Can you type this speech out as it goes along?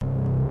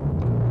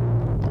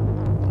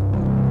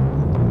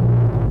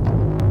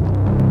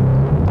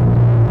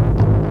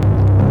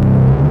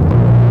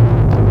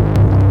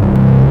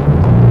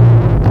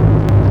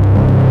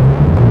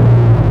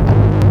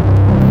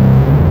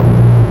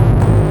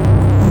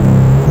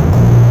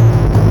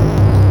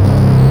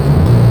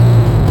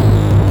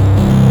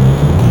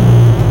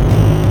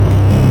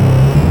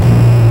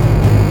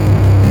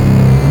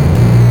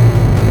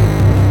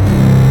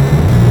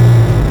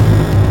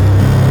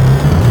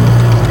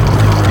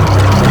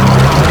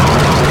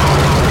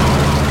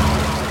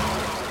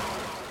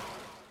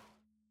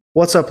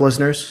What's up,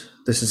 listeners?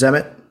 This is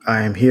Emmett.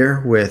 I am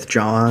here with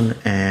John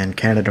and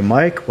Canada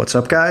Mike. What's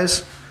up,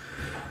 guys?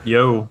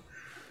 Yo.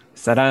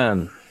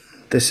 Saddam.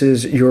 This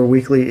is your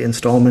weekly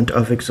installment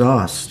of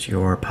Exhaust,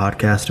 your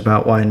podcast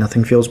about why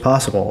nothing feels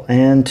possible.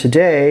 And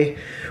today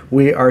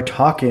we are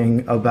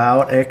talking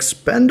about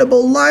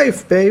Expendable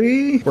Life,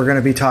 baby. We're going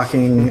to be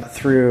talking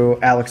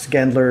through Alex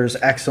Gendler's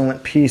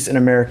excellent piece in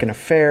American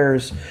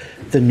Affairs,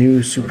 The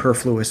New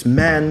Superfluous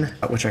Men,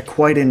 which I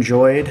quite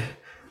enjoyed.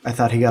 I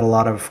thought he got a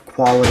lot of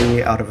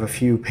quality out of a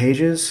few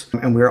pages.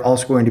 And we're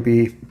also going to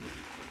be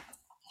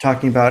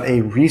talking about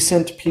a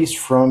recent piece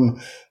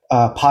from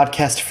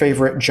podcast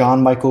favorite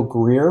John Michael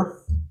Greer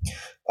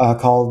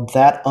called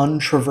That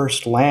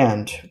Untraversed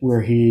Land,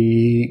 where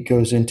he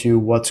goes into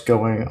what's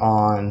going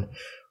on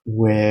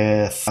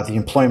with the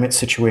employment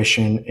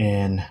situation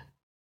in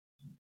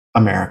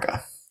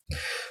America.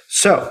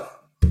 So,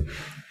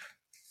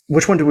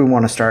 which one do we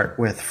want to start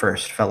with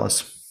first,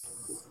 fellas?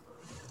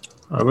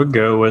 I would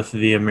go with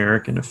the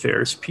American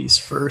Affairs piece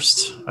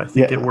first. I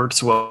think it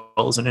works well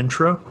as an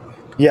intro.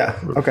 Yeah,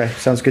 okay,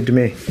 sounds good to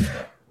me.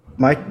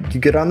 Mike, you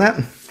good on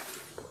that?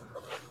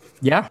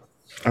 Yeah.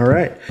 All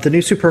right. The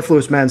New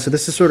Superfluous Men. So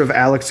this is sort of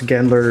Alex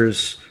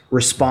Gendler's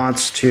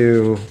response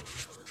to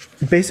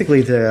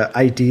basically the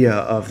idea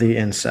of the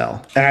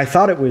incel. And I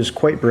thought it was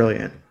quite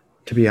brilliant,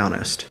 to be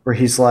honest, where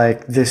he's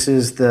like, this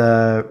is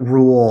the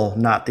rule,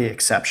 not the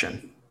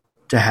exception,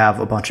 to have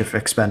a bunch of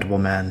expendable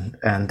men.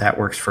 And that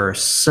works for a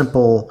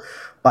simple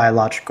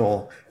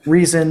biological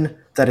reason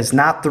that is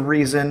not the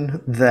reason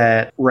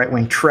that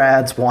right-wing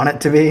trads want it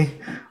to be,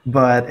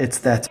 but it's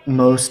that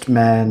most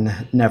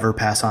men never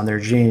pass on their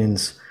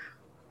genes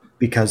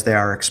because they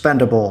are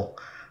expendable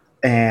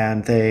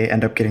and they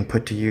end up getting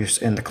put to use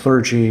in the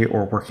clergy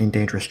or working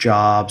dangerous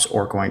jobs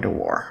or going to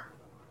war.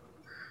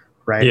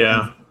 Right?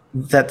 Yeah.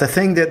 And that the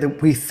thing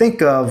that we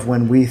think of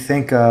when we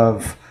think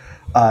of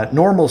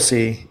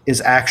normalcy is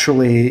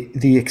actually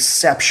the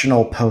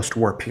exceptional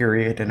post-war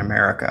period in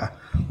America,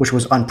 which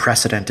was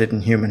unprecedented in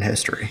human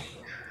history.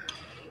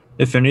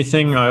 If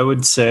anything, I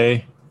would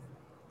say,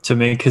 to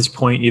make his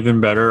point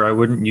even better, I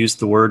wouldn't use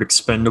the word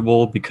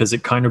expendable because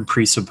it kind of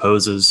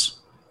presupposes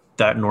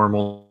that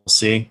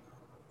normalcy.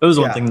 That was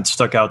one thing that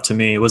stuck out to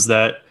me, was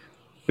that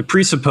it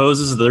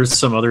presupposes there's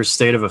some other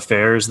state of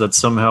affairs that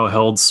somehow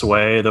held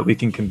sway that we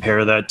can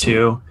compare that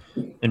to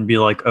and be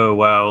like, oh,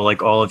 wow,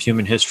 like all of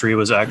human history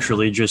was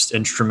actually just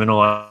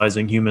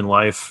instrumentalizing human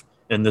life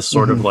in this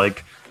sort of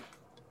like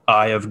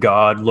eye of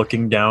God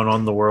looking down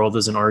on the world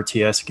as an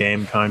RTS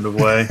game kind of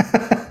way.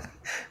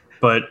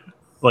 But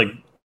like,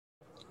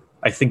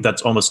 I think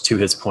that's almost to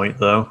his point,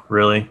 though,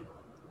 really.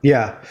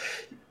 Yeah.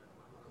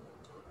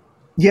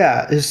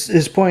 Yeah,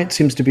 his point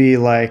seems to be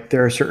like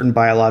there are certain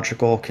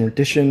biological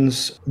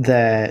conditions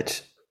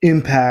that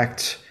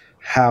impact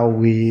how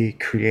we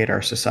create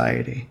our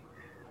society.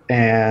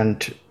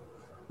 And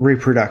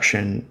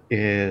reproduction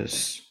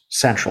is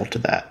central to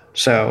that.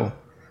 So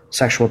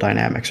sexual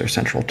dynamics are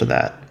central to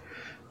that.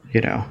 You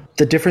know,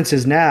 the difference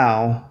is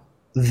now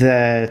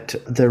that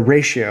the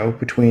ratio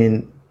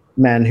between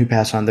men who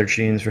pass on their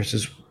genes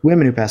versus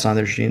women who pass on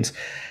their genes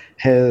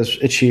has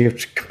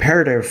achieved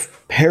comparative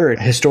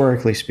parity,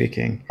 historically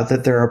speaking,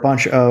 that there are a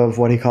bunch of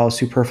what he calls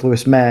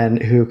superfluous men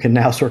who can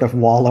now sort of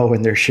wallow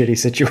in their shitty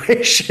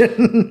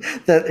situation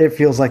that it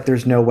feels like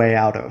there's no way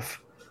out of,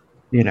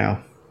 you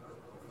know?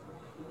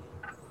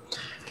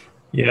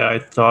 Yeah, I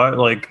thought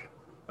like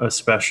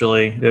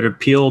especially it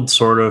appealed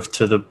sort of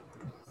to the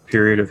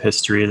period of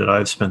history that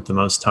I've spent the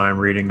most time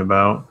reading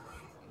about.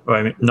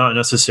 I mean, not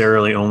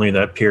necessarily only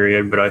that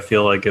period, but I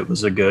feel like it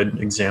was a good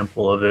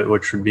example of it,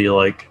 which would be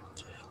like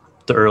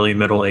the early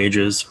Middle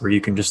Ages, where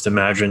you can just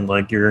imagine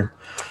like you're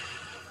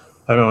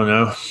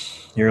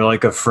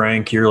like a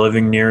Frank, you're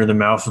living near the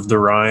mouth of the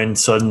Rhine.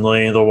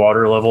 Suddenly the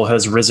water level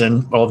has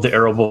risen. All of the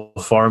arable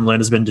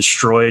farmland has been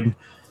destroyed.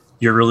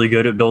 You're really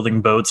good at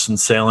building boats and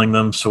sailing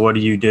them. So what do?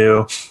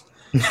 You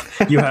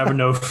have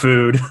no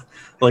food.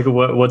 Like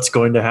what's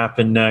going to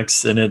happen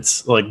next? And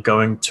it's like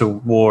going to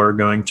war,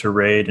 going to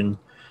raid and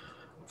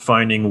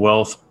finding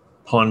wealth,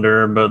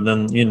 plunder. But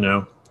then, you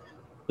know,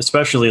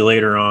 especially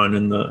later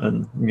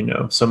on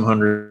some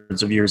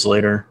hundreds of years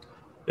later,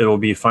 it'll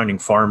be finding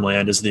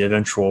farmland as the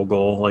eventual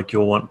goal. Like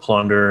you'll want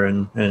plunder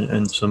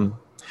and some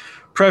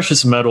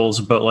precious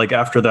metals. But like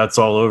after that's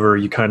all over,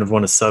 you kind of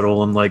want to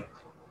settle in like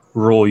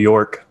rural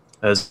York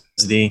as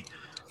the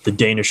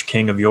Danish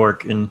king of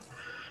York. And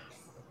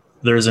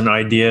there's an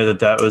idea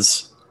that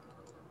was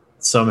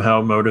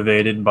somehow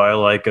motivated by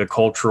like a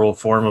cultural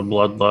form of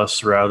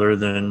bloodlust rather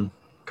than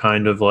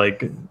kind of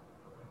like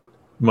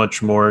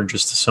much more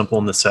just a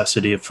simple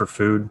necessity for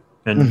food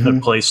and a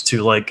place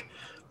to like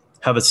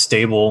have a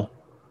stable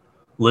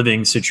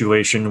living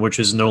situation, which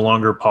is no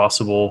longer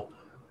possible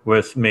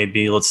with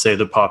maybe, let's say,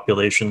 the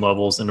population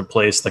levels in a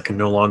place that can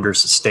no longer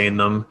sustain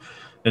them.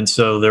 And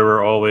so there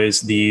were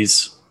always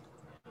these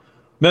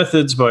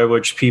methods by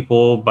which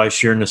people, by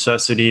sheer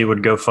necessity,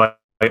 would go fight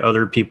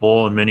other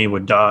people, and many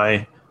would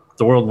die.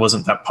 The world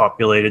wasn't that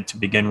populated to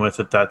begin with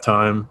at that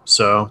time.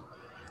 So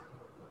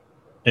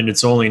And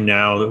it's only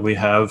now that we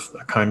have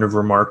a kind of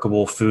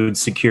remarkable food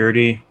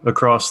security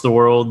across the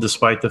world,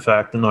 despite the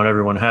fact that not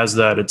everyone has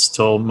that. It's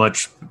still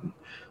much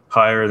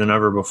higher than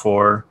ever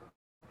before,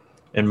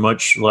 and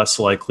much less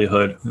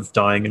likelihood of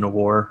dying in a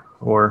war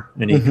or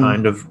any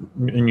kind of,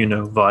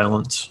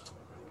 violence.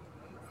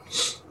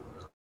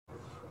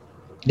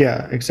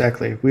 Yeah,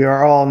 exactly. We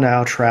are all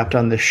now trapped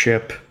on this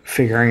ship,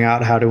 figuring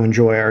out how to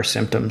enjoy our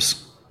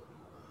symptoms.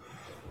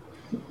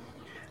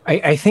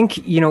 I think,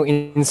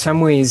 in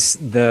some ways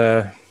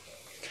I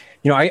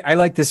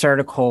like this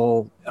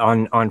article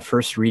on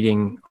first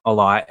reading a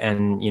lot,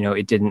 and,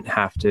 it didn't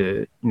have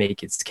to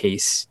make its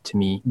case to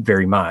me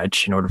very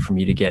much in order for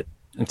me to get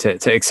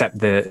to accept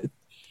the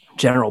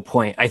general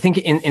point. I think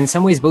in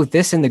some ways, both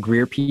this and the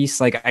Greer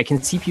piece, like I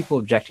can see people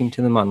objecting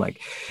to them on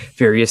like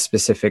various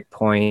specific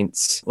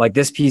points. Like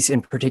this piece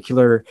in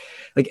particular,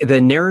 like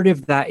the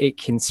narrative that it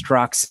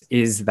constructs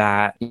is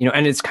that,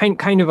 and it's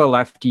kind of a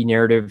lefty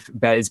narrative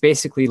that is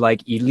basically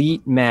like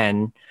elite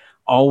men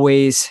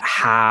always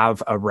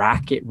have a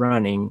racket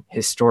running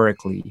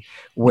historically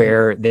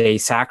where they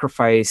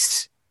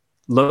sacrifice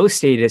low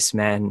status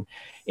men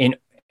in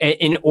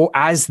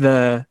as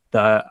the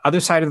other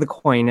side of the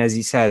coin, as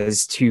he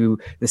says, to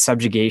the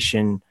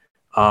subjugation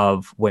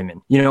of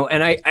women,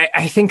 and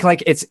I think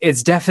like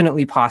it's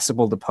definitely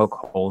possible to poke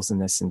holes in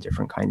this in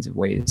different kinds of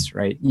ways,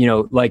 right?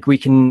 Like we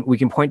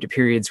can point to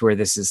periods where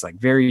this is like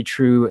very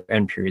true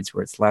and periods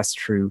where it's less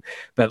true,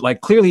 but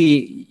like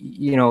clearly,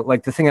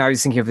 like the thing I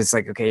was thinking of is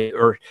like, okay,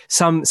 or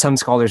some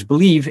scholars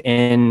believe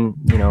in,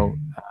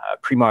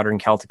 pre-modern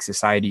Celtic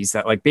societies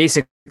that like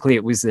basically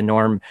it was the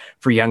norm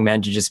for young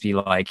men to just be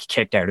like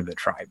kicked out of the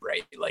tribe,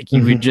 right? Like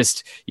you would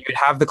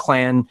have the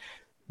clan,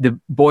 the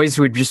boys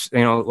would just,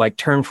 like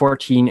turn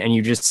 14 and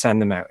you just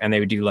send them out and they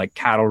would do like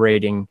cattle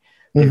raiding.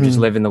 They would just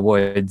live in the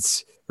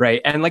woods.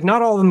 Right. And like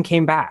not all of them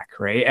came back.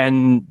 Right.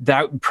 And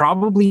that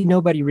probably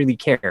nobody really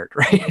cared.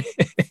 Right.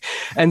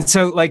 And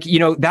so like,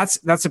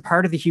 that's a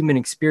part of the human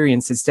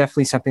experience. It's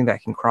definitely something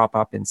that can crop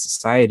up in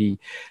society.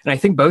 And I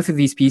think both of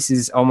these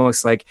pieces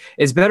almost like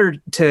it's better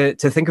to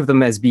think of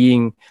them as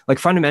being like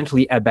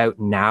fundamentally about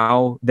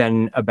now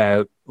than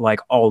about like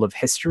all of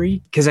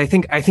history. Because I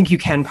think you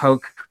can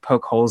poke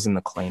holes in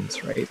the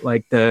claims, right?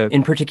 Like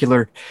in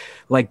particular,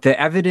 like the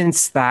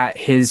evidence that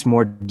his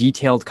more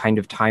detailed kind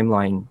of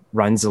timeline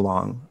runs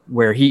along,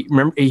 where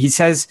he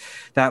says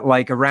that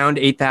like around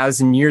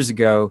 8,000 years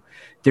ago,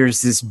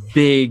 there's this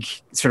big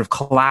sort of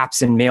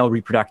collapse in male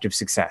reproductive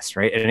success,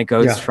 right? And it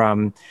goes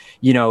from,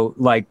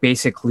 like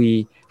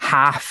basically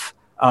half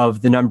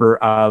of the number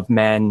of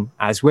men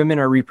as women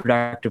are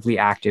reproductively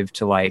active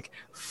to like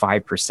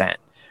 5%.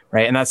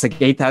 Right. And that's like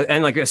 8,000.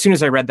 And like, as soon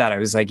as I read that, I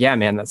was like, yeah,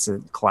 man, that's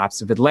a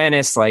collapse of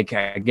Atlantis. Like,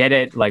 I get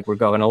it. Like, we're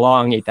going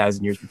along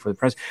 8,000 years before the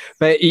present.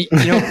 But,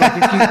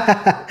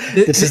 like,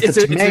 this is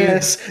the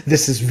Timaeus.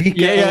 This is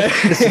Vico.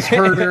 This is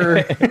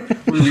Herder.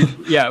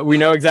 We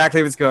know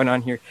exactly what's going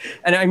on here.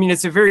 And I mean,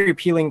 it's a very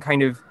appealing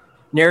kind of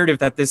narrative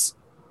that this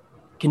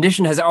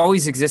condition has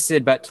always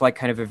existed, but to like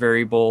kind of a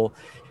variable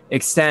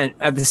extent.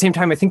 At the same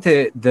time, I think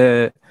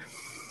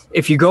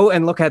if you go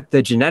and look at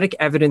the genetic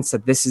evidence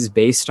that this is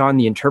based on,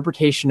 the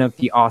interpretation of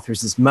the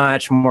authors is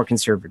much more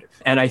conservative.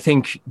 And I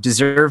think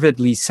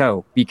deservedly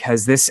so,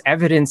 because this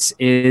evidence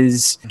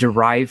is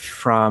derived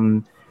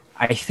from,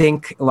 I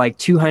think, like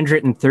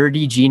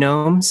 230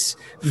 genomes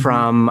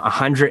from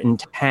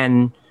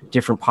 110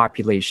 different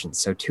populations.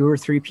 So 2 or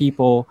 3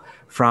 people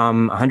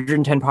from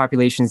 110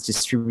 populations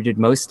distributed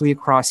mostly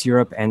across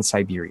Europe and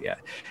Siberia.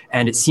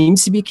 And it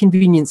seems to be a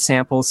convenient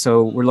sample.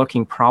 So we're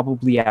looking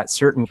probably at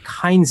certain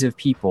kinds of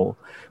people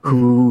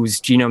whose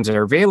genomes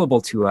are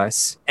available to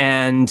us.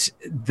 And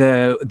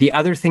the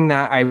other thing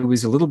that I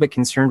was a little bit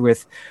concerned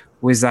with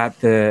was that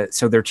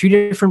so there are 2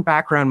 different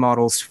background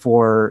models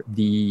for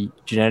the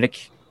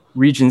genetic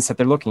regions that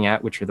they're looking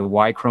at, which are the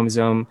Y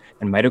chromosome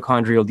and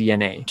mitochondrial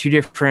DNA, 2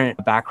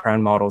 different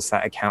background models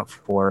that account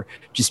for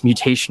just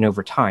mutation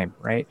over time,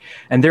 right?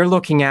 And they're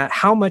looking at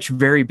how much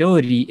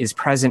variability is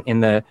present in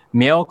the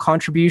male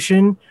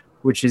contribution,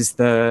 which is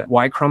the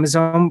Y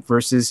chromosome,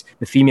 versus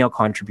the female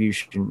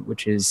contribution,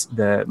 which is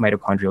the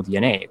mitochondrial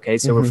DNA. Okay,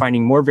 so we're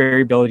finding more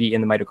variability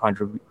in the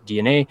mitochondrial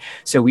DNA.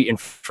 So we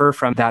infer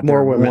from that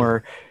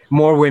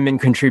more women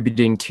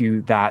contributing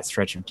to that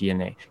stretch of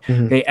DNA.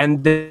 Okay,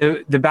 and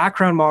the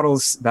background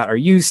models that are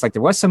used, like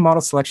there was some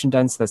model selection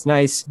done, so that's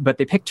nice, but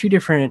they picked 2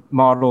 different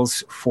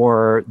models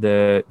for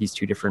these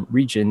 2 different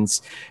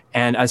regions.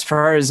 And as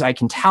far as I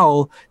can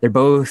tell, they're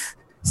both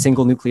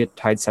single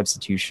nucleotide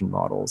substitution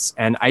models.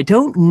 And I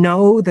don't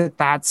know that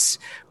that's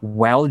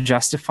well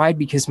justified,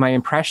 because my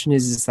impression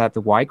is that the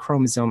Y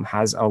chromosome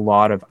has a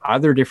lot of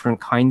other different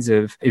kinds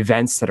of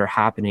events that are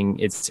happening.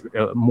 It's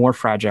a more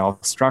fragile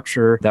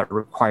structure that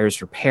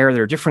requires repair.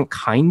 There are different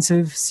kinds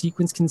of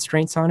sequence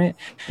constraints on it.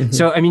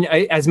 So, I mean,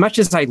 as much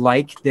as I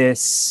like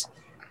this,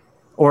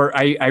 or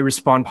I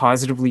respond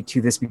positively to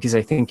this because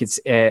I think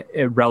it's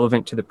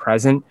relevant to the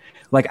present,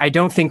 like, I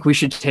don't think we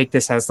should take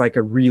this as like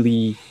a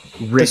really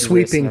rigorous,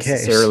 sweeping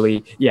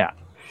necessarily case. Yeah.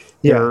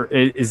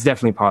 It is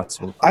definitely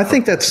possible. I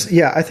think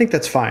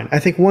that's fine. I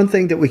think one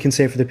thing that we can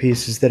say for the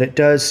piece is that it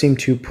does seem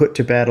to put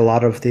to bed a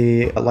lot of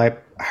the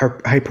like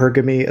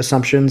hypergamy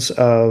assumptions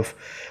of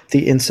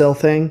the incel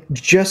thing,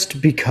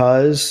 just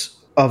because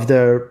of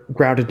the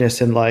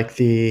groundedness in like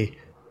the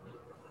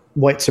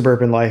white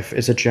suburban life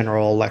is a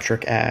General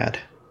Electric ad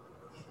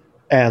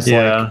as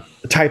like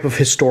a type of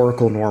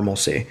historical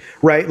normalcy,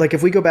 right? Like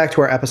if we go back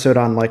to our episode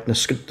on like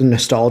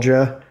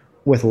nostalgia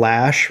with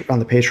Lash on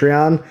the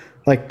Patreon,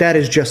 like that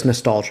is just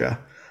nostalgia.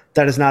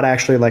 That is not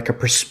actually like a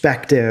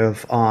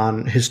perspective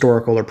on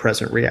historical or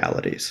present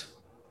realities.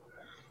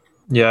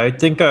 Yeah, I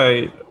think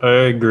I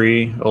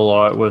agree a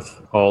lot with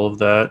all of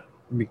that,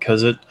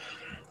 because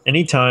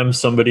anytime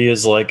somebody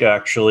is like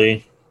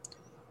actually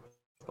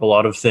a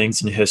lot of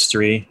things in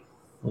history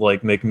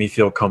like make me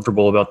feel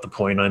comfortable about the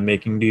point I'm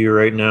making to you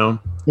right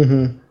now.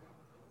 Mm-hmm.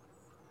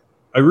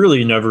 I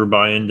really never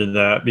buy into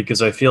that,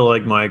 because I feel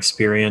like my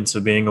experience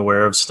of being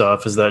aware of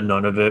stuff is that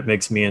none of it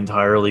makes me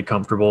entirely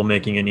comfortable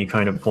making any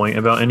kind of point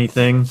about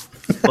anything.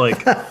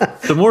 Like,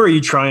 the more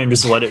you try and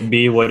just let it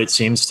be what it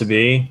seems to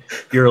be,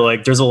 you're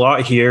like, there's a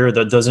lot here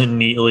that doesn't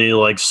neatly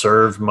like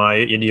serve my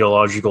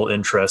ideological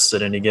interests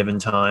at any given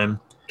time.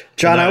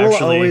 John, I will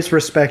always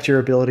respect your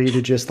ability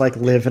to just like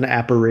live in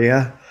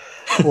aporia.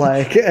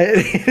 Like,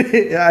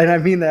 and I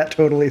mean that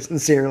totally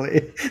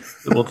sincerely.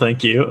 Well,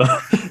 thank you.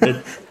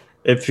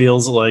 It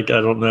feels like, I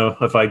don't know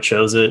if I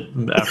chose it,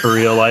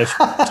 aporia life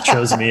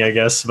chose me, I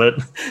guess, but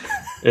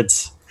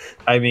it's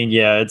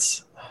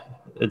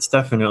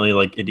definitely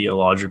like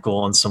ideological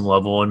on some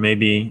level, and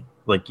maybe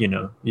like,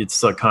 it's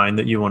the kind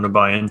that you want to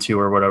buy into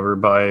or whatever,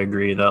 but I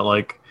agree that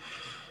like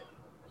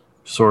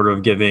sort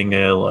of giving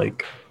a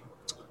like,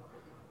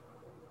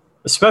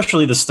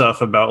 especially the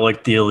stuff about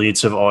like the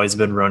elites have always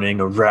been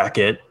running a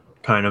racket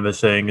kind of a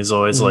thing is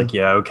always like,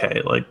 yeah,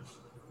 okay, like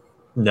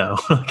no.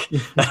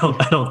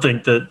 I don't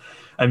think that,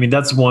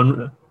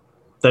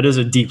 that is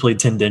a deeply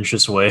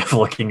tendentious way of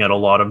looking at a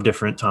lot of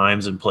different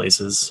times and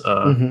places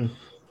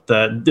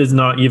that is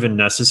not even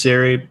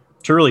necessary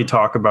to really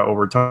talk about what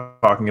we're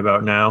talking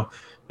about now.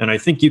 And I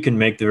think you can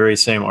make the very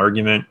same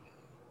argument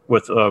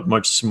with a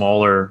much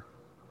smaller,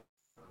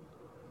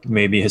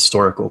 maybe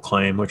historical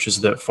claim, which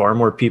is that far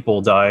more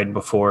people died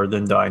before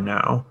than die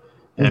now,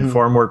 and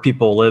far more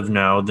people live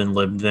now than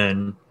lived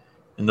then.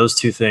 And those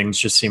two things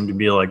just seem to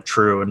be like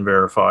true and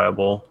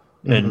verifiable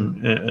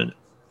in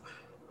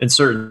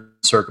certain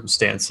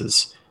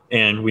circumstances.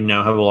 And we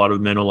now have a lot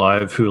of men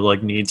alive who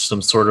like need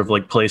some sort of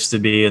like place to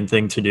be and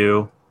thing to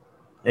do.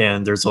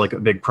 And there's like a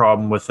big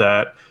problem with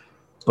that.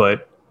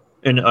 But,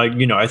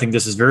 I think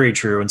this is very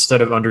true.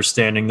 Instead of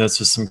understanding this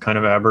as some kind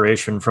of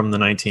aberration from the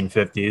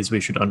 1950s, we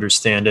should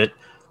understand it,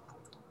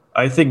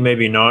 I think,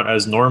 maybe not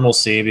as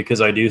normalcy,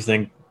 because I do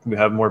think we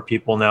have more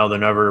people now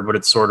than ever, but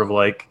it's sort of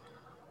like,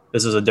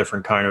 this is a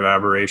different kind of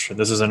aberration.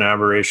 This is an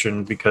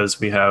aberration because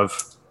we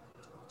have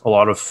a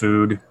lot of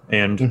food,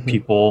 and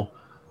people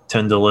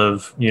tend to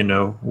live,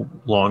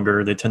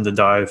 longer. They tend to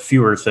die of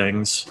fewer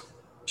things,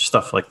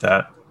 stuff like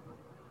that.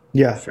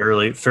 Yeah.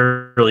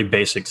 Fairly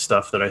basic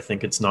stuff that I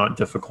think it's not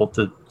difficult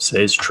to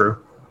say is true.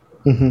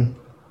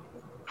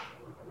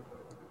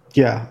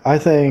 Yeah, I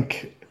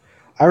think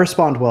I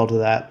respond well to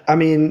that. I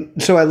mean,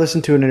 so I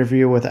listened to an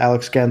interview with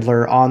Alex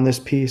Gendler on this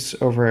piece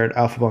over at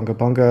Alpha Bunga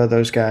Bunga.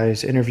 Those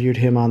guys interviewed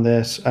him on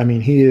this. I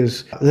mean,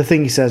 the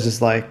thing he says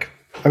is like,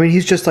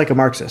 he's just like a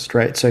Marxist,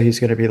 right? So he's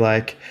going to be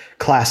like,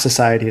 class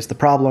society is the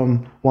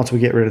problem. Once we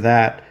get rid of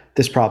that,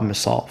 this problem is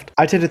solved.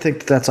 I tend to think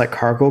that that's like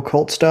cargo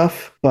cult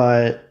stuff,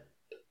 but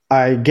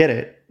I get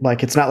it.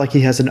 Like, it's not like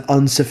he has an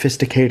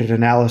unsophisticated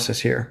analysis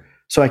here.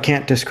 So I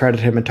can't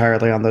discredit him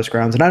entirely on those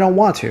grounds. And I don't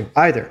want to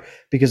either,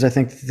 because I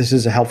think this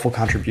is a helpful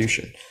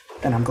contribution.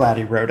 And I'm glad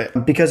he wrote it,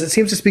 because it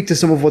seems to speak to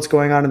some of what's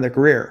going on in their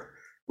career,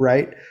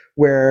 right?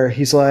 Where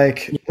he's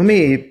like, let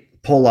me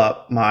pull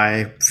up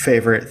my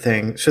favorite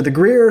thing. So the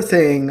Greer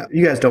thing,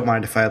 you guys don't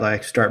mind if I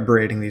like start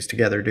braiding these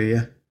together, do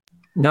you?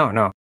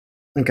 No.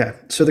 Okay.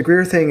 So the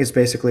Greer thing is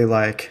basically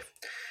like,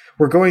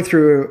 we're going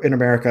through in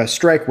America a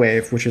strike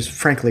wave, which is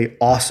frankly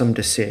awesome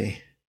to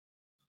see.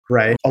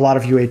 Right. A lot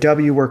of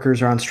UAW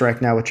workers are on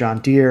strike now with John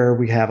Deere.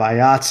 We have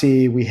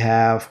IATSE. We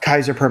have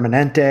Kaiser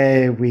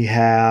Permanente. We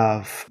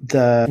have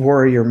the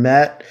Warrior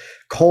Met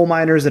coal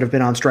miners that have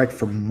been on strike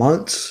for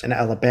months in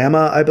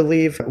Alabama, I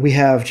believe. We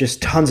have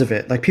just tons of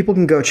it. Like, people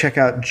can go check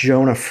out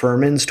Jonah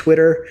Furman's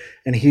Twitter,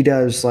 and he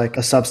does like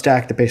a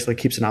Substack that basically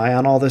keeps an eye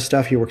on all this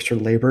stuff. He works for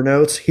Labor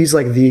Notes. He's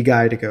like the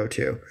guy to go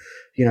to.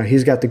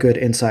 He's got the good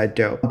inside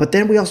dope. But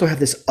then we also have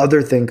this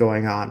other thing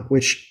going on,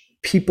 which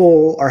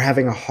people are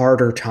having a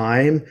harder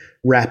time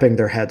wrapping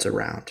their heads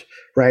around,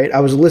 right? I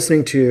was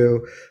listening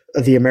to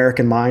the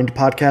American Mind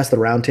podcast, The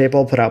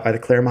Roundtable, put out by the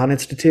Claremont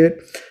Institute,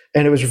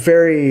 and it was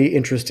very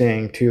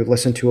interesting to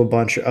listen to a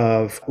bunch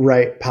of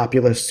right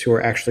populists who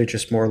are actually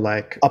just more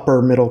like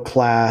upper middle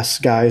class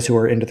guys who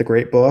are into the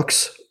great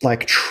books,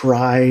 like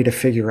try to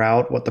figure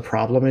out what the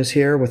problem is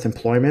here with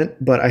employment.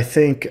 But I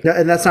think,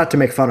 and that's not to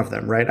make fun of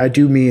them, right? I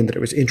do mean that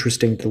it was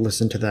interesting to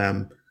listen to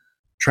them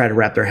try to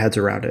wrap their heads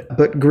around it.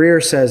 But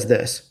Greer says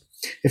this: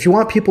 If you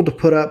want people to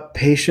put up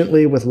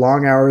patiently with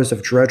long hours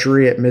of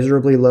drudgery at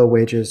miserably low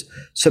wages,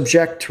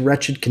 subject to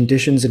wretched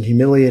conditions and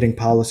humiliating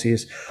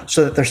policies,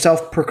 so that their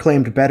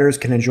self-proclaimed betters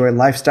can enjoy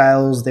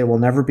lifestyles they will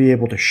never be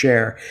able to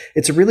share,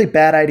 it's a really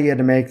bad idea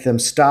to make them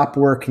stop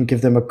work and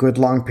give them a good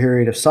long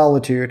period of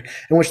solitude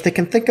in which they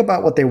can think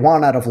about what they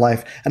want out of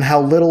life and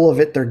how little of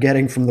it they're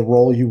getting from the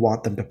role you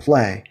want them to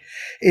play.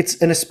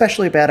 It's an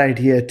especially bad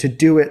idea to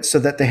do it so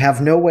that they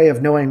have no way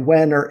of knowing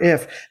when or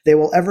if they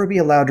will ever be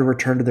allowed to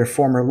return to their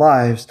former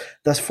lives,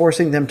 thus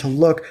forcing them to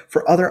look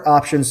for other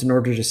options in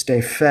order to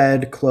stay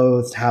fed,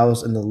 clothed,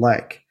 housed, and the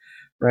like.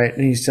 Right?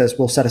 And he says,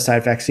 we'll set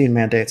aside vaccine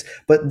mandates.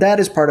 But that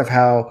is part of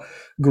how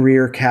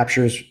Greer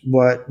captures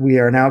what we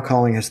are now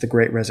calling as the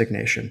Great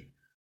Resignation.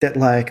 That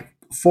like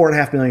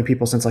 4.5 million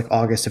people since like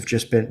August have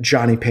just been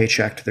Johnny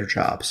Paycheck to their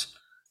jobs.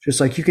 Just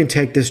like, you can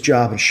take this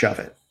job and shove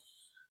it.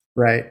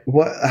 Right.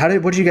 What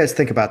did you guys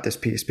think about this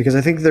piece? Because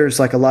I think there's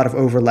like a lot of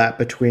overlap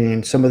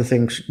between some of the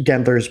things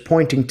Gendler is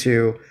pointing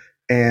to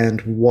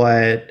and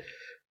what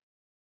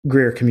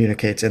Greer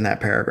communicates in that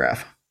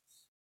paragraph.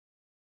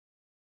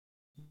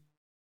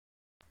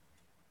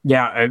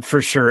 Yeah,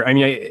 for sure. I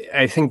mean,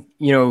 I think,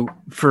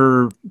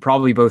 for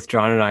probably both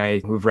John and I,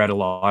 who've read a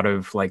lot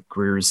of like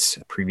Greer's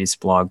previous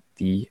blog,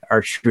 the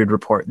Archdude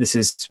Report, this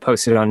is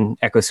posted on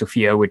Echo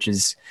Sophia, which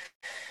is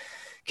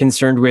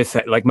concerned with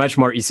like much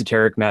more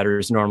esoteric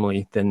matters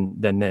normally than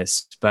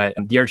this. But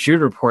the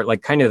Archdude Report,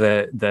 like kind of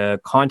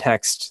the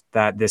context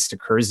that this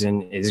occurs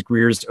in is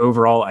Greer's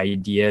overall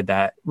idea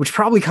that, which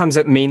probably comes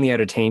up mainly out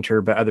of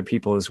Tainter, but other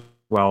people as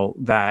well,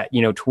 that,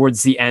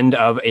 towards the end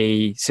of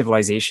a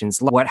civilization's,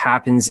 what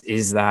happens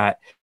is that,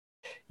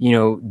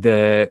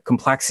 the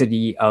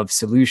complexity of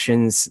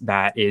solutions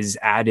that is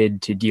added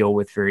to deal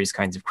with various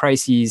kinds of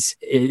crises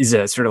is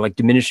a sort of like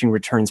diminishing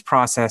returns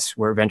process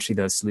where eventually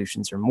those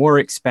solutions are more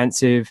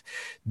expensive.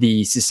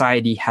 The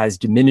society has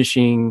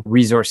diminishing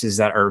resources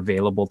that are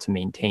available to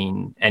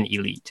maintain an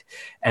elite.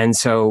 And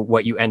so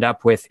what you end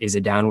up with is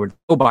a downward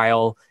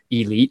mobile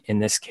elite, in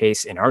this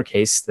case, in our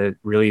case, the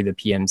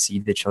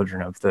PMC, the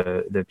children of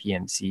the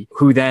PMC,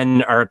 who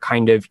then are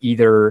kind of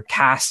either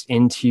cast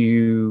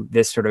into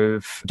this sort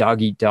of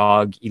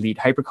dog-eat-dog elite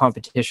hyper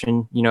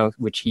competition,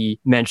 which he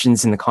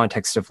mentions in the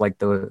context of like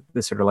the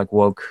sort of like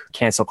woke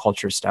cancel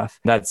culture stuff.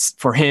 That's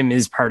for him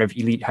is part of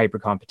elite hyper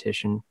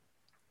competition.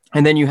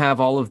 And then you have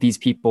all of these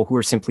people who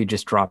are simply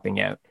just dropping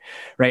out,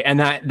 right? And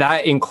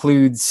that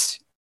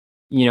includes,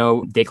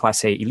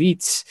 déclassé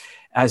elites,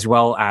 as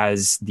well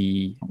as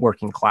the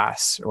working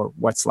class or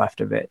what's left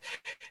of it.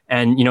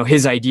 And,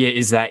 his idea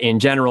is that in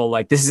general,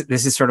 like this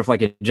is sort of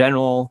like a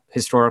general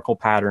historical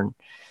pattern.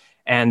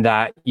 And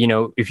that,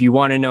 if you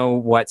want to know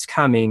what's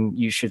coming,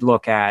 you should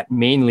look at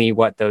mainly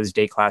what those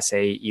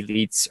déclassé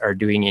elites are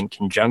doing in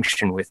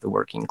conjunction with the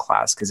working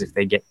class. Because if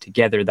they get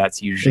together,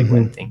 that's usually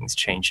when things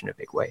change in a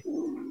big way.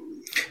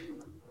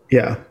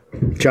 Yeah.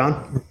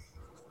 John?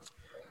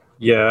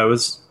 Yeah,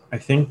 I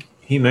think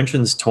he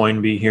mentions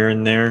Toynbee here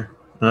and there.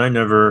 I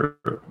never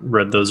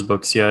read those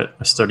books yet,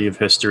 A Study of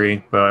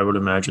History, but I would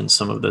imagine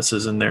some of this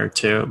is in there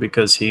too,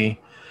 because he,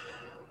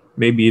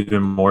 maybe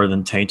even more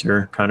than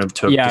Tainter, kind of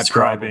took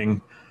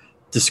describing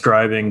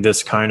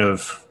this kind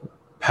of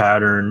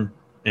pattern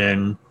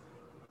in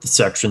the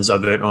sections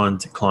of it on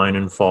decline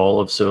and fall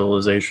of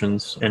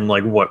civilizations and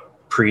like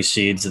what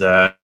precedes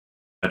that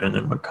and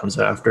then what comes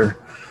after.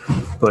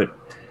 But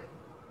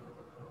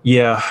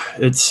yeah,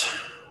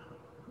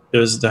 it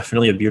was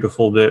definitely a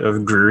beautiful bit of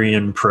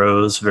Greerian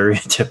prose, very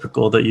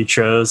typical that you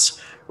chose,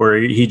 where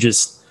he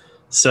just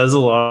says a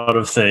lot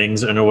of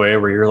things in a way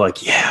where you're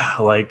like, yeah,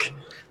 like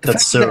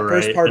that's so right.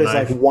 The first part is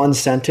like one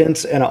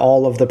sentence and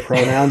all of the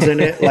pronouns in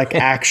it like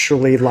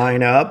actually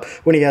line up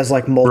when he has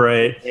like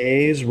multiple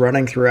days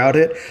running throughout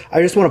it.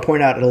 I just want to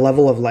point out a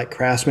level of like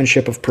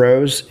craftsmanship of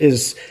prose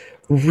is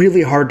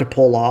really hard to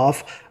pull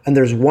off. And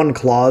there's one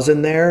clause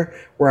in there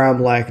where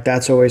I'm like,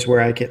 that's always where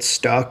I get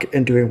stuck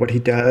in doing what he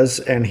does.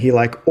 And he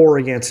like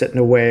orients it in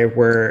a way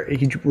where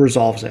he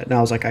resolves it. And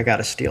I was like, I got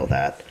to steal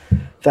that.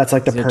 That's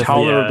like the perfect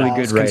tolerably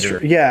good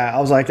writer. Yeah.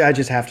 I was like, I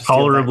just have to steal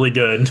tolerably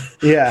good.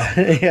 Yeah.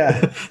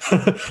 Yeah.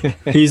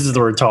 He uses the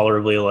word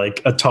tolerably,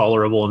 like a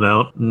tolerable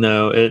amount.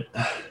 No,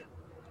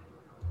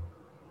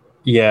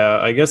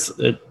 I guess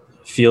it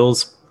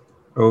feels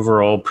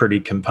overall pretty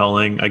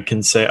compelling. I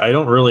can say I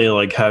don't really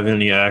like have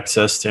any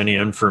access to any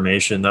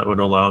information that would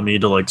allow me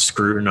to like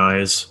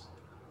scrutinize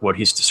what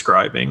he's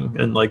describing,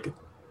 and like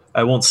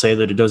I won't say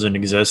that it doesn't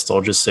exist.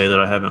 I'll just say that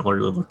I haven't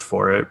really looked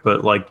for it.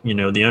 But like,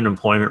 the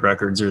unemployment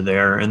records are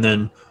there, and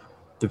then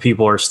the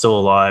people are still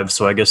alive.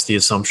 So I guess the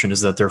assumption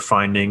is that they're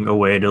finding a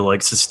way to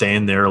like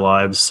sustain their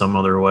lives some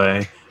other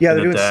way. Yeah,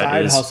 they're doing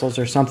side hustles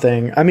or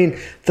something. I mean,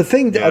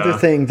 the other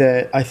thing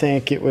that I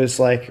think it was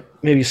like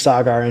maybe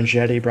Sagar and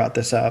Jetty brought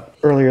this up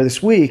earlier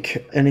this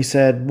week. And he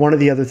said, one of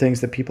the other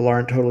things that people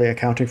aren't totally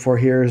accounting for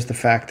here is the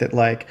fact that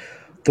like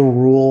the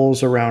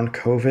rules around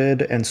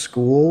COVID and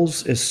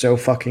schools is so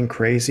fucking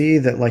crazy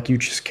that like you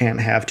just can't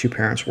have two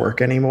parents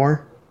work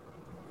anymore.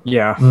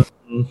 Yeah.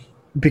 Mm-hmm.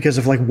 because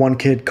if like one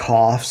kid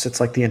coughs, it's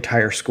like the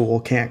entire school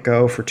can't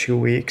go for 2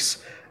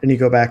 weeks, and you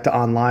go back to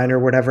online or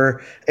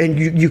whatever, and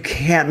you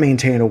can't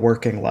maintain a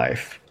working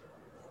life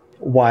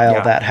while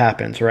Yeah. that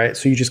happens, right?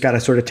 So you just got to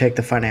sort of take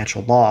the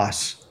financial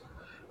loss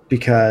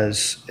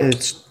because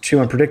it's too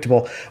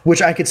unpredictable,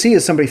 which I could see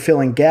as somebody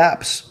filling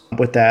gaps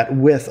with that,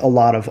 with a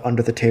lot of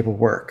under the table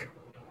work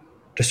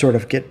to sort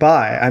of get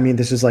by. I mean,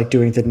 this is like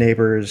doing the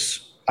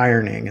neighbor's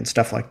ironing and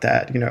stuff like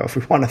that, if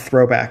we want a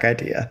throwback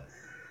idea.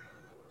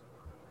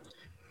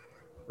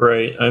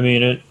 Right. I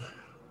mean,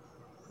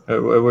 I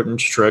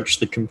wouldn't stretch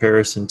the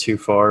comparison too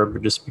far,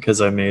 but just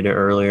because I made it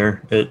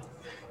earlier,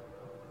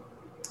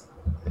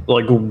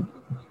 like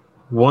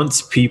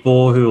once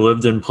people who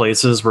lived in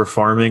places where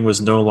farming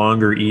was no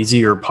longer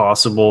easy or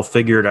possible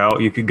figured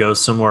out you could go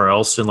somewhere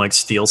else and like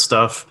steal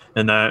stuff,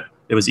 and that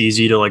it was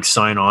easy to like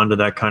sign on to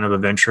that kind of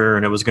adventure,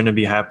 and it was going to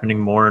be happening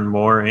more and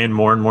more and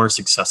more and more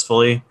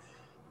successfully.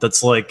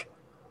 That's like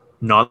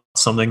not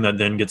something that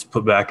then gets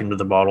put back into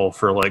the bottle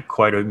for like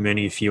quite a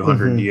many few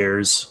hundred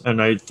years. And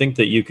I think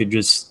that you could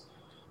just,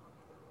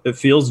 it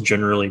feels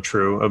generally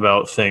true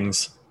about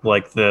things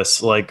like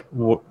this. Like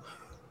what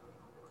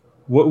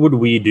would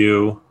we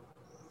do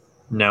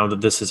now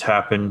that this has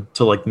happened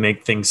to like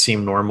make things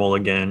seem normal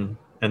again?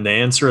 And the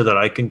answer that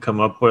I can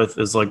come up with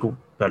is like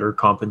better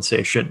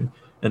compensation.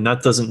 And that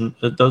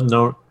it doesn't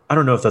know, I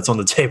don't know if that's on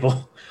the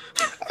table.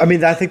 I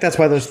mean, I think that's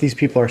why these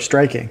people are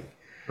striking.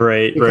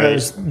 Right,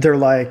 because they're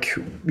like,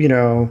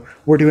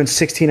 we're doing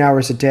 16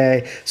 hours a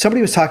day.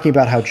 Somebody was talking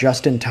about how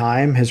just in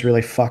time has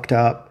really fucked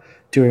up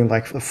doing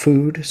like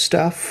food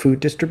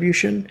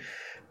distribution,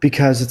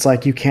 because it's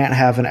like you can't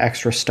have an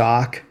extra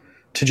stock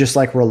to just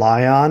like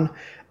rely on.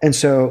 And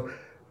so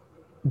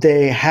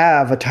they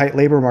have a tight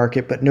labor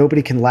market, but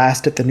nobody can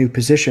last at the new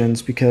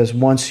positions, because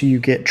once you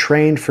get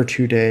trained for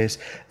 2 days,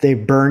 they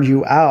burn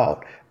you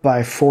out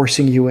by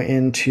forcing you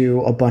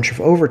into a bunch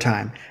of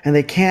overtime, and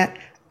they can't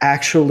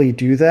actually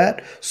do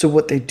that. So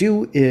what they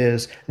do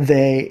is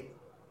they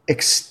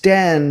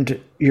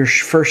extend your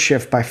first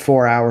shift by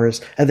 4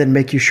 hours and then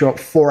make you show up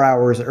 4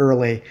 hours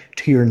early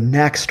to your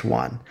next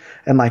one.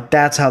 And like,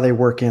 that's how they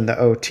work in the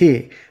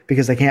OT,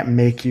 because they can't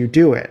make you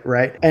do it,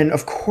 right? And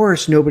of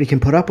course, nobody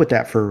can put up with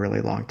that for a really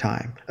long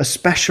time,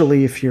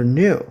 especially if you're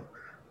new,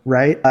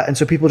 right? And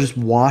so people just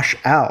wash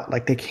out.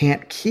 Like, they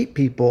can't keep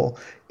people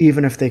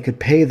even if they could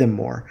pay them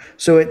more.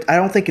 So I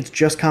don't think it's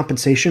just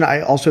compensation. I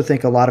also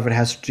think a lot of it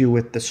has to do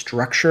with the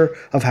structure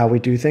of how we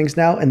do things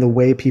now and the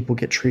way people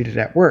get treated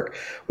at work,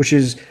 which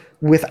is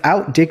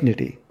without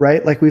dignity,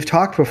 right? Like, we've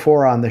talked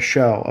before on the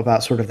show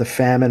about sort of the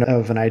famine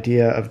of an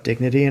idea of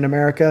dignity in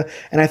America.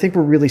 And I think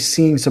we're really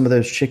seeing some of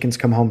those chickens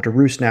come home to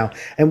roost now.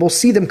 And we'll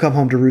see them come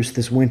home to roost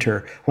this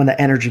winter when the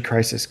energy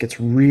crisis gets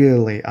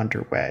really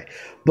underway.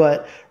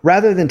 But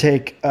rather than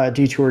take a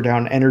detour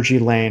down energy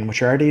lane,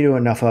 which I already do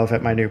enough of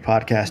at my new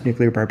podcast,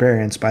 Nuclear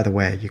Barbarians, by the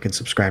way, you can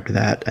subscribe to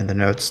that and the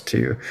notes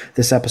to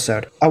this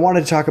episode, I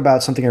wanted to talk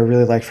about something I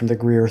really like from the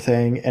Greer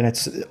thing, and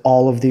it's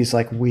all of these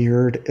like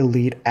weird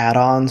elite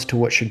add-ons to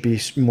what should be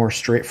more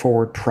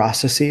straightforward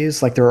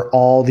processes. Like, there are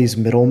all these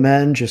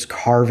middlemen just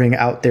carving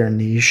out their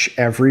niche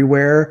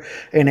everywhere,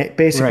 and it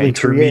basically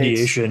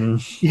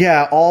intermediation.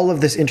 Yeah, all of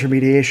this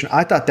intermediation.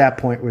 I thought that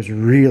point was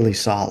really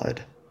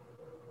solid.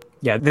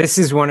 Yeah, this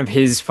is one of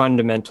his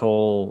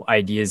fundamental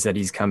ideas that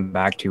he's come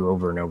back to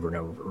over and over and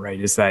over, right?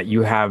 Is that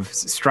you have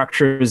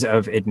structures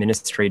of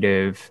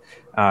administrative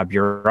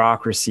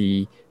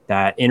bureaucracy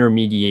that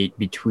intermediate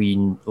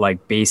between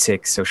like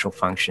basic social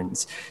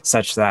functions,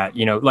 such that,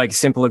 like,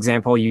 simple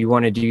example, you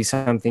want to do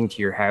something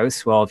to your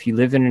house. Well, if you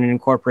live in an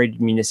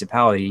incorporated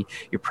municipality,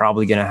 you're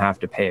probably going to have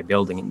to pay a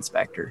building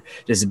inspector.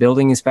 Does the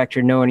building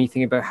inspector know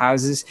anything about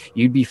houses?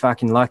 You'd be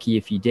fucking lucky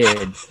if he did,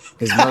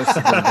 because most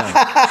of them don't.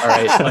 All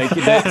right, like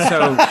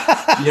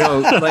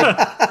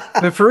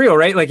but for real,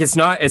 right? Like, it's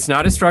not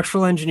a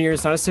structural engineer,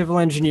 it's not a civil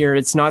engineer,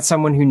 it's not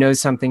someone who knows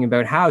something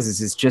about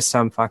houses. It's just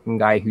some fucking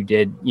guy who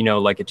did,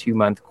 like a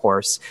 2-month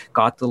course,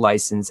 got the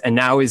license, and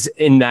now is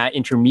in that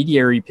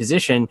intermediary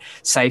position,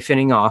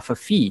 siphoning off a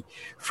fee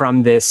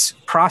from this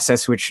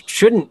process, which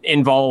shouldn't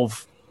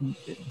involve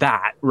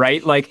that,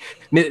 right? Like,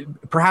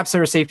 perhaps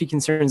there are safety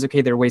concerns.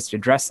 Okay, there are ways to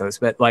address those,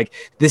 but like,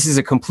 this is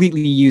a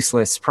completely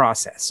useless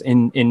process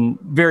in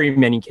very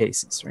many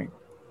cases, right?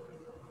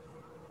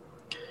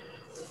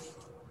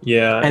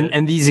 Yeah.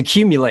 And these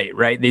accumulate,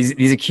 right?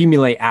 These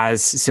accumulate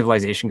as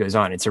civilization goes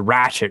on. It's a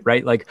ratchet,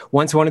 right? Like,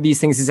 once one of these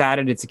things is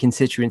added, it's a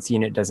constituency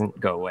and it doesn't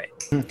go away.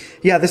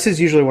 Yeah, this is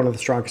usually one of the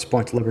strongest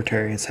points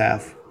libertarians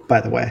have, by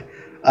the way.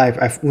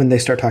 When they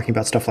start talking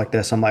about stuff like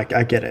this, I'm like,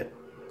 I get it.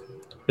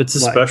 It's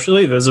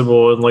especially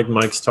visible in, like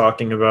Mike's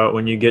talking about,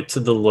 when you get to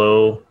the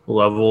low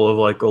level of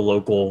like a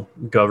local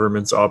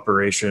government's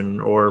operation,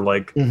 or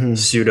like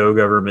pseudo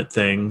government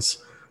things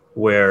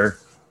where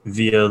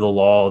via the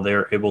law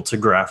they're able to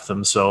graft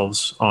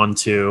themselves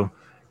onto,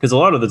 because a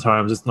lot of the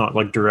times it's not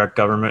like direct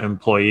government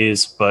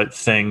employees, but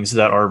things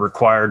that are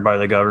required by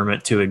the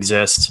government to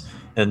exist,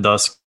 and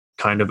thus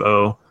kind of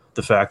owe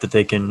the fact that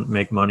they can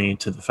make money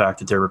to the fact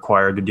that they're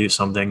required to do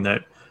something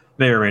that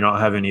may or may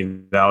not have any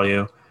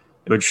value.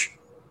 which,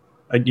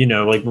 like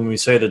when we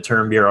say the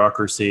term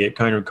bureaucracy, it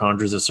kind of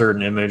conjures a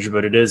certain image,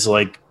 but it is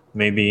like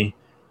maybe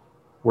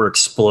we're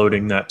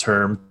exploding that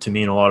term to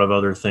mean a lot of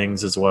other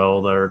things as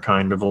well that are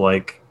kind of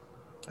like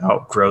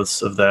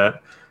outgrowths of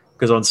that.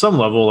 Because on some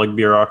level, like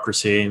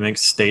bureaucracy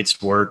makes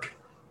states work,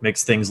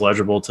 makes things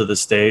legible to the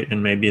state,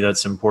 and maybe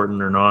that's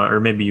important or not, or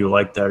maybe you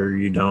like that or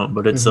you don't,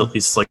 but it's at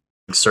least like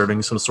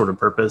serving some sort of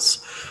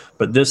purpose.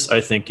 But this,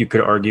 I think you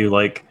could argue,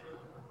 like,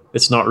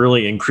 it's not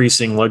really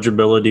increasing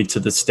legibility to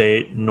the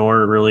state,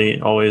 nor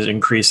really always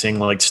increasing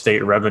like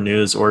state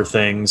revenues or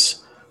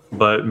things,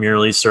 but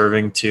merely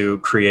serving to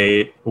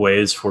create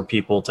ways for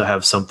people to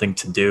have something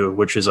to do,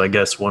 which is, I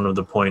guess, one of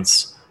the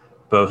points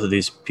both of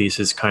these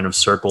pieces kind of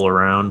circle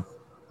around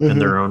in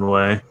their own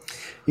way.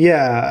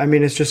 Yeah, I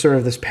mean, it's just sort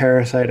of this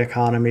parasite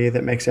economy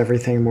that makes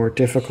everything more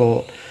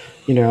difficult.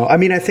 I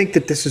mean, I think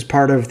that this is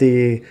part of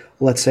the,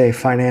 let's say,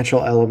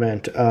 financial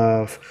element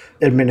of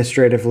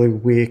administratively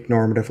weak,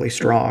 normatively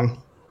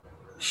strong,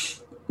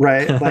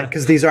 right? Like,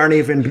 because these aren't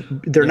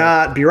even, they're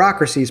not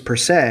bureaucracies per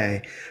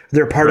se.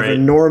 They're part of a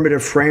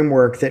normative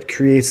framework that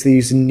creates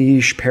these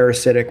niche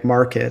parasitic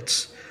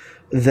markets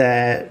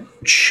that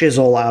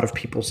chisel out of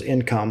people's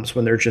incomes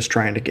when they're just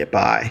trying to get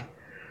by.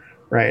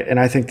 Right. And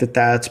I think that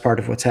that's part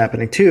of what's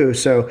happening, too.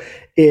 So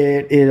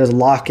it is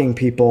locking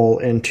people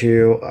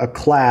into a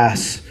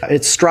class.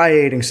 It's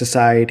striating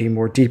society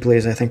more deeply,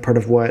 is I think part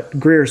of what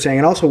Greer is saying,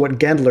 and also what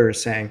Gendler is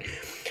saying.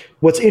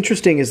 What's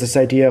interesting is this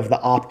idea of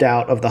the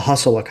opt-out of the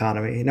hustle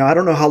economy. Now, I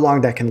don't know how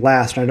long that can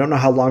last. And I don't know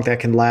how long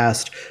that can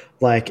last,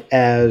 like,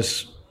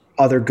 as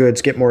other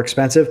goods get more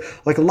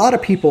expensive. Like, a lot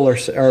of people are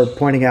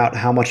pointing out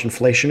how much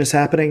inflation is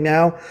happening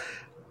now.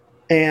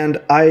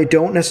 And I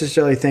don't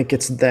necessarily think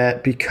it's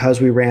that because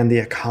we ran the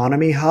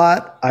economy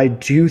hot. I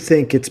do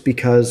think it's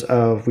because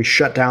of we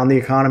shut down the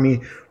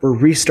economy, we're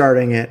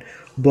restarting it.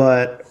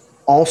 But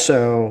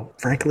also,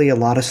 frankly, a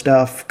lot of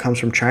stuff comes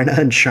from China,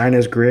 and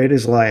China's grid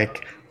is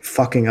like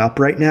fucking up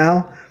right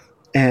now.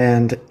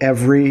 And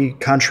every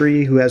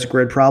country who has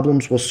grid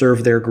problems will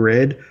serve their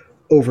grid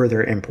over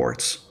their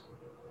imports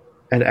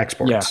and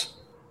exports. Yeah.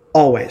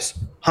 Always,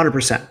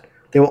 100%.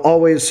 They will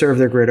always serve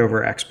their grid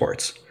over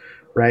exports.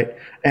 Right.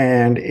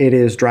 And it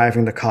is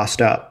driving the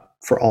cost up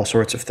for all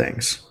sorts of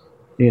things,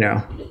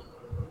 I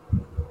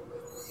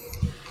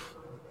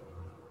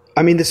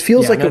mean, this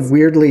feels like a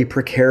weirdly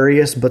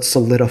precarious but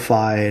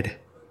solidified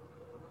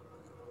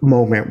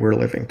moment we're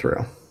living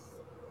through.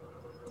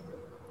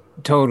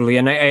 Totally.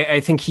 And I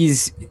think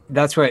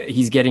that's what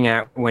he's getting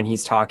at when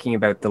he's talking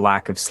about the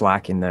lack of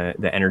slack in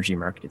the energy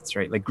markets,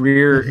 right? Like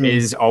Greer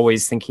is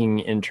always thinking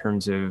in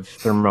terms of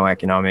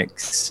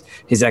thermoeconomics.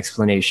 His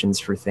explanations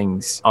for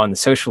things on the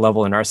social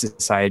level in our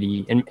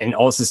society and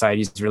all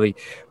societies really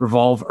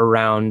revolve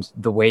around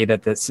the way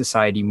that the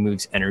society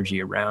moves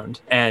energy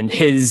around. And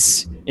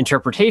his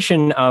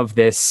interpretation of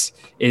this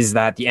is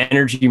that the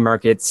energy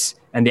markets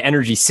and the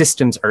energy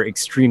systems are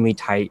extremely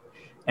tight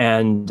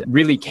and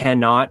really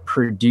cannot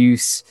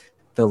produce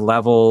the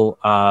level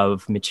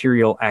of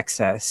material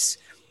excess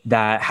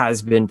that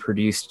has been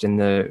produced in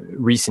the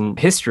recent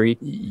history,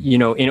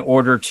 in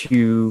order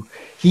to,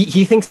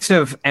 he thinks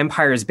of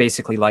empire as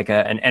basically like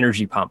an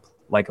energy pump,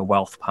 like a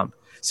wealth pump.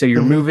 So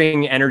you're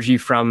moving energy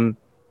from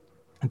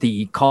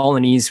the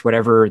colonies,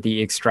 whatever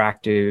the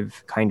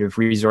extractive kind of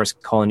resource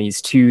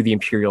colonies, to the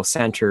imperial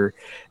center.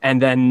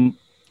 And then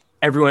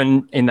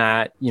everyone in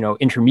that,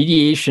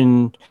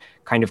 intermediation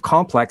kind of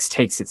complex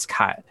takes its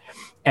cut.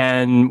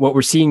 And what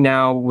we're seeing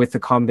now with the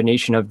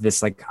combination of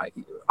this like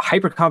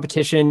hyper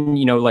competition,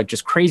 like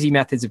just crazy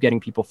methods of getting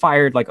people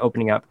fired, like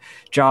opening up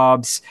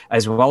jobs,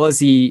 as well as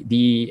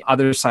the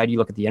other side, you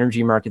look at the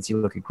energy markets, you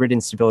look at grid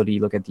instability,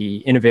 you look at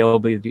the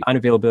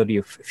unavailability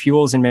of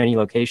fuels in many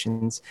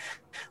locations.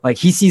 Like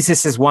he sees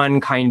this as one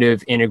kind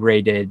of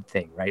integrated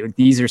thing, right? Like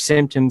these are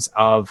symptoms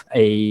of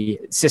a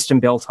system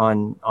built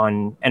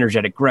on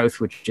energetic growth,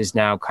 which is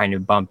now kind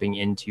of bumping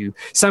into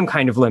some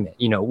kind of limit,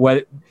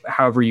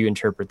 however you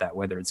interpret that,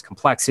 whether it's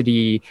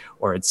complexity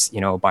or it's, a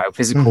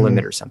biophysical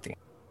limit or something.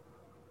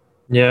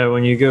 Yeah,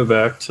 when you go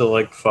back to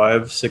like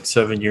 5, 6,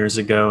 7 years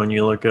ago and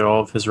you look at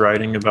all of his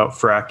writing about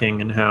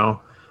fracking and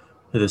how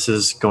this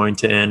is going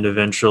to end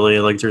eventually,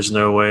 like there's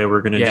no way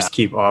we're going to just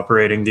keep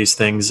operating these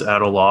things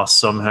at a loss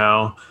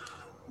somehow.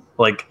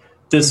 Like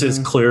this is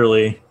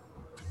clearly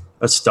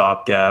a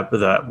stopgap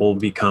that will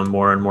become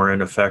more and more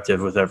ineffective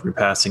with every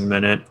passing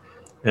minute.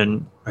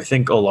 And I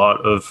think a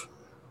lot of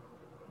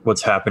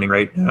what's happening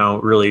right now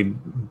really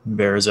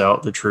bears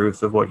out the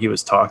truth of what he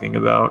was talking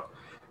about.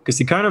 Because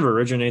he kind of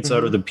originates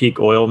out of the peak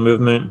oil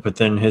movement, but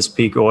then his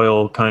peak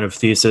oil kind of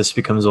thesis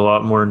becomes a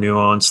lot more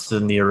nuanced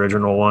than the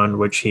original one,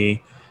 which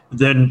he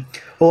then...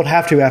 Well, it'd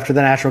have to after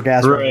the natural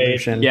gas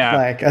revolution. Yeah.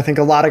 Like, I think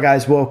a lot of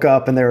guys woke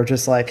up and they were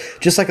just like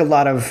a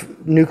lot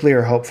of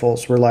nuclear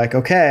hopefuls were like,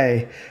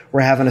 okay,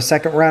 we're having a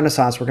second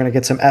renaissance. We're going to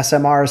get some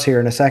SMRs here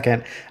in a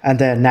second. And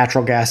then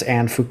natural gas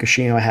and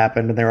Fukushima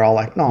happened. And they were all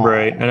like, no.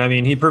 Right. And I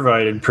mean, he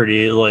provided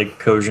pretty like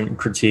cogent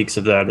critiques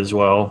of that as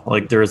well.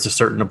 Like there is a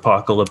certain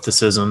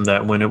apocalypticism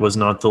that when it was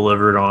not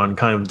delivered on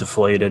kind of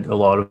deflated a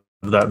lot of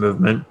that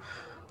movement,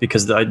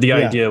 because the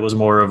idea was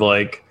more of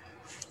like,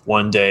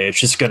 one day it's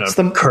just going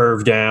to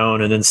curve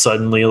down, and then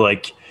suddenly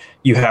like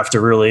you have to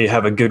really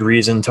have a good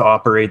reason to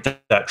operate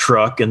that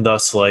truck, and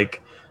thus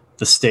like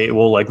the state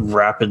will like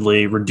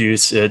rapidly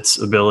reduce its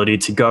ability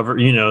to govern,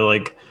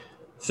 like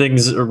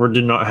things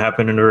did not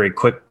happen in a very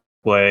quick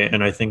way.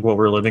 And I think what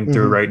we're living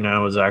through right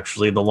now is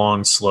actually the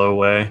long, slow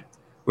way,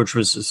 which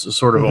was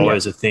sort of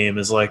always a theme,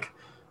 is like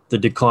the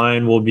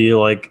decline will be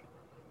like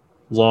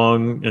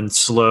long and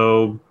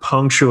slow,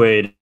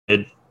 punctuated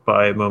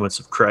by moments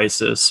of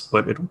crisis,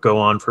 but it'll go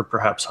on for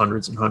perhaps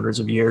hundreds and hundreds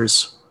of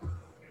years.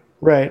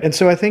 Right. And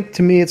so I think,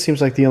 to me, it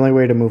seems like the only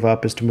way to move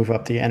up is to move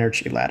up the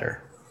energy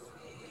ladder.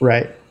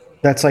 Right.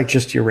 That's like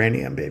just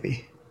uranium,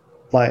 baby.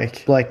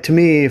 Like to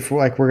me, if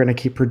like we're going to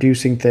keep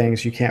producing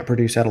things you can't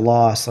produce at a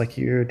loss like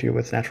you do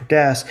with natural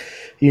gas,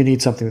 you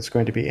need something that's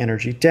going to be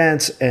energy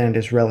dense and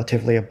is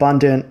relatively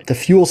abundant. The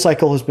fuel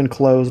cycle has been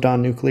closed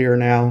on nuclear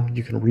now.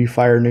 You can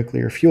refire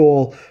nuclear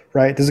fuel,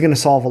 right? This is going to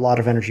solve a lot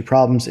of energy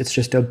problems. It's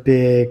just a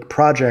big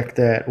project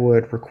that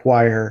would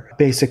require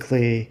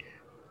basically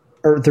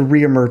the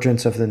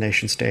reemergence of the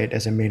nation state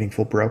as a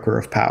meaningful broker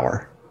of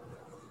power,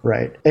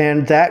 right?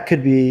 And that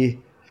could be,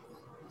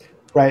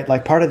 right,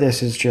 like part of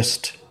this is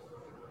just,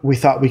 we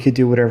thought we could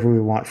do whatever we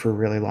want for a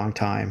really long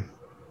time.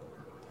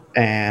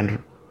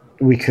 And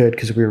we could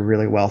because we were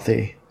really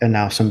wealthy. And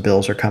now some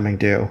bills are coming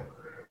due.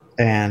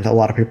 And a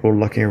lot of people are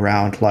looking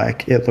around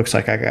like, it looks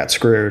like I got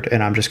screwed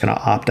and I'm just going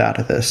to opt out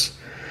of this.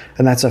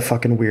 And that's a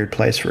fucking weird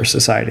place for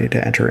society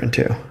to enter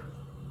into.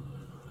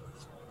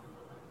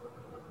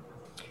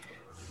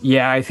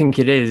 Yeah, I think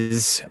it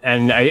is.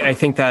 And I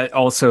think that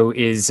also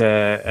is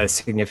a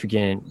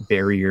significant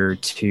barrier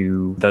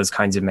to those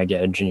kinds of mega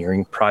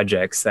engineering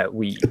projects that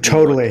we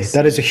totally.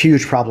 That is a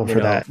huge problem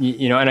for that.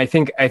 And I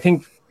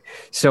think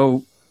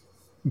so.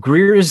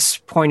 Greer's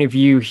point of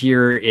view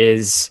here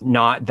is he's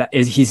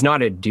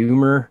not a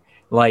doomer.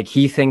 Like,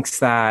 he thinks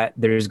that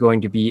there's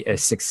going to be a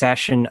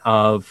succession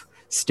of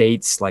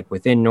states like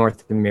within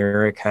North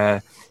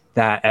America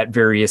that at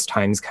various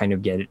times kind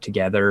of get it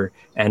together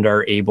and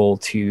are able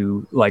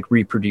to like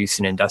reproduce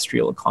an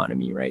industrial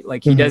economy, right?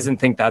 Like, he doesn't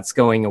think that's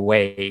going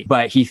away,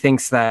 but he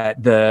thinks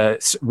that the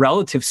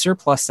relative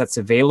surplus that's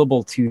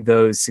available to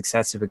those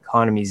successive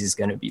economies is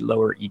going to be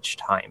lower each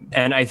time.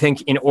 And I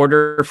think in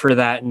order for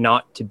that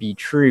not to be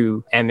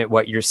true, Emmett,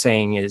 what you're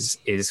saying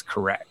is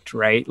correct,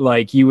 right?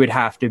 Like, you would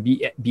have to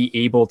be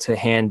able to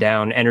hand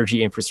down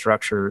energy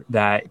infrastructure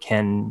that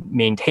can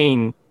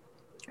maintain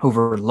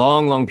over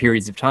long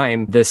periods of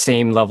time the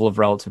same level of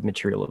relative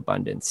material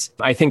abundance.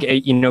 I think,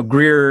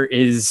 Greer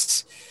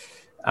is,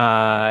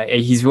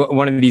 he's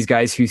one of these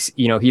guys who's,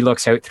 he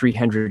looks out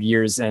 300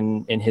 years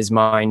and in his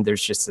mind,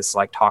 there's just this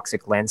like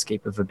toxic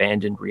landscape of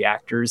abandoned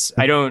reactors.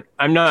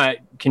 I'm not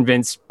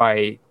convinced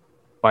by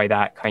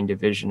that kind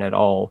of vision at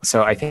all.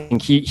 So I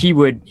think he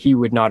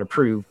would not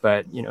approve,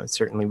 but,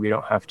 certainly we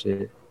don't have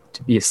to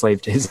be a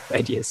slave to his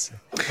ideas.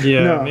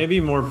 Yeah,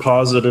 maybe more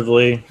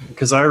positively,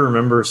 because I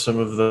remember some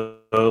of the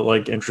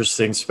like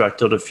interesting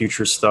speculative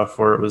future stuff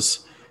where it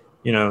was,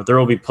 there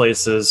will be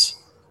places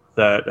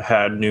that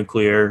had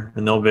nuclear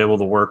and they'll be able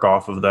to work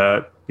off of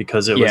that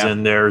because it was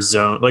in their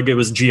zone, like it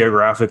was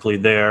geographically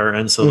there.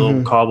 And so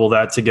they'll cobble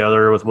that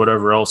together with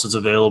whatever else is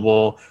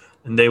available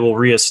and they will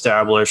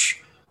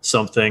reestablish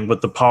something,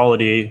 but the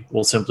polity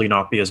will simply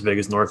not be as big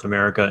as North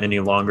America any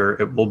longer.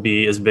 It will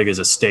be as big as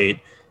a state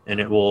and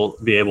it will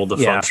be able to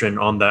function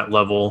on that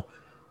level.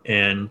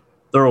 And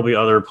there will be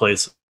other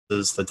places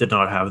that did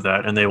not have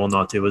that and they will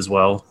not do as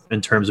well in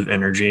terms of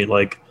energy.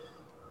 Like,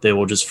 they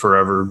will just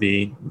forever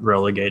be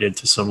relegated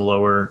to some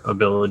lower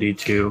ability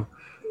to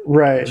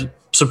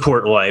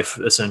support life,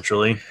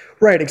 essentially.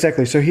 Right,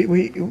 exactly. So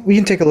we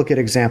can take a look at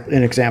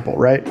an example,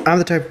 right? I'm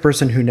the type of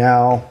person who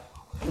now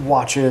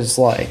watches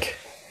like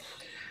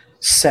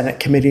Senate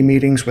committee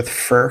meetings with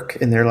FERC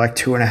in their like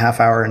 2.5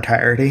 hour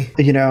entirety,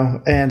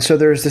 and so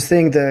there's this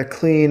thing, the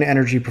Clean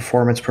Energy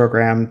Performance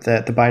Program,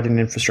 that the Biden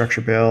infrastructure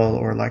bill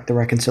or like the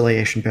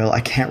reconciliation bill,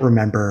 I can't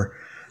remember.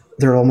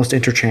 They're almost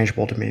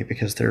interchangeable to me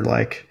because they're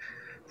like,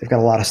 they've got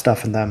a lot of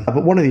stuff in them.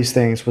 But one of these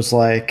things was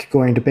like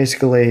going to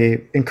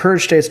basically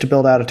encourage states to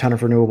build out a ton of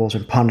renewables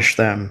and punish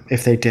them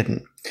if they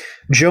didn't.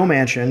 Joe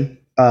Manchin,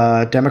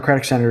 a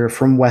Democratic senator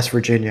from West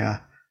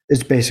Virginia,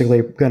 is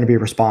basically going to be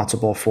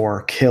responsible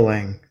for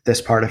killing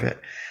this part of it.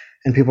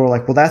 And people are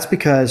like, well, that's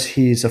because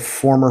he's a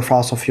former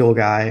fossil fuel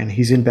guy and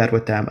he's in bed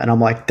with them. And I'm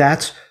like,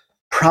 that's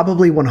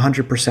probably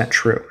 100%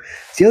 true.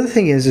 The other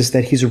thing is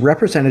that he's a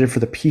representative for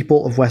the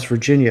people of West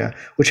Virginia,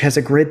 which has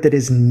a grid that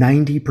is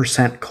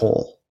 90%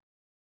 coal,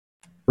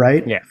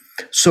 right? Yeah.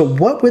 So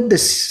what would the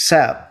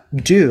SEP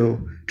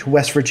do to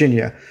West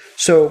Virginia?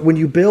 So when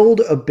you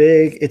build a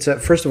big,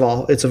 first of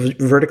all, it's a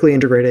vertically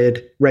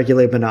integrated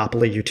regulated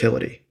monopoly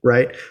utility,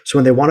 right? So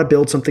when they want to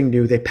build something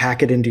new, they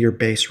pack it into your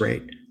base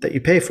rate that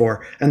you pay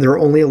for, and they're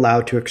only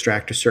allowed to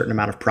extract a certain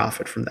amount of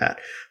profit from that.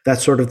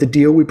 That's sort of the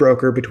deal we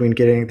broker between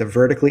getting the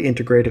vertically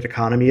integrated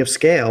economy of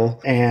scale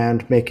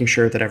and making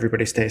sure that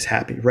everybody stays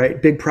happy,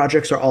 right? Big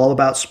projects are all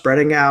about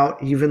spreading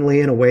out evenly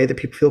in a way that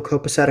people feel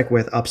copacetic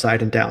with,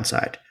 upside and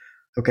downside.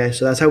 Okay,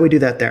 so that's how we do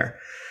that there.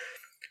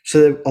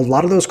 So a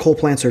lot of those coal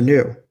plants are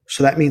new.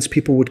 So that means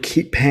people would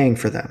keep paying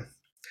for them.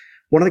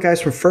 One of the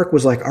guys from FERC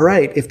was like, all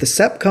right, if the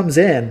SEP comes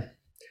in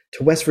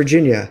to West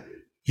Virginia,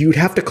 you'd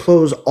have to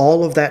close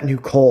all of that new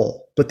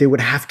coal, but they would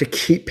have to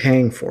keep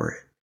paying for it.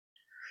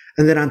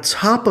 And then on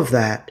top of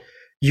that,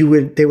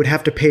 they would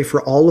have to pay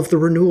for all of the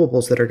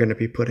renewables that are going to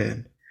be put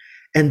in.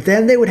 And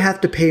then they would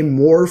have to pay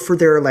more for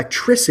their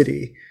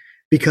electricity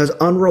because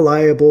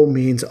unreliable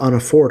means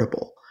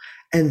unaffordable.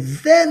 And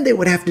then they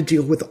would have to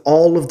deal with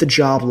all of the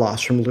job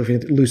loss from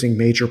losing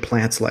major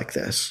plants like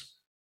this,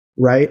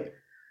 right?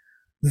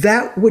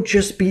 That would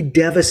just be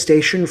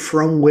devastation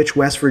from which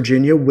West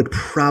Virginia would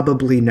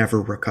probably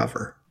never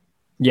recover.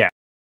 Yeah.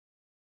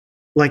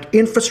 Like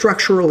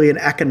infrastructurally and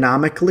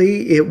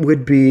economically, it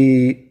would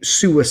be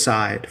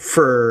suicide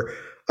for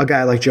a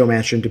guy like Joe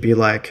Manchin to be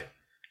like,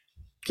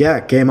 yeah,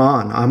 game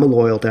on. I'm a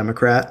loyal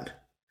Democrat.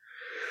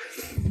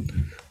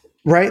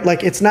 Right?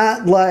 Like, it's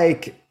not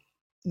like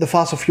the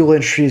fossil fuel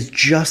industry is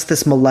just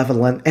this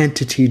malevolent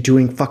entity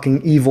doing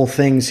fucking evil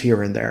things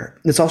here and there.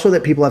 It's also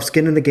that people have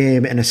skin in the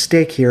game and a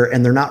stake here,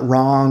 and they're not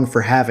wrong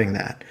for having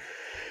that.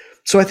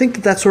 So I think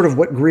that that's sort of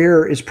what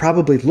Greer is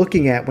probably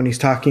looking at when he's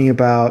talking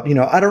about,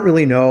 I don't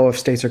really know if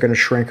states are going to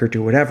shrink or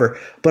do whatever,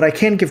 but I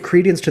can give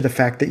credence to the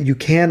fact that you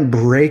can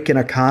break an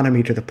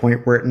economy to the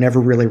point where it never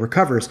really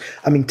recovers.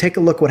 I mean, take a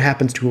look what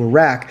happens to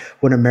Iraq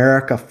when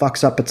America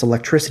fucks up its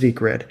electricity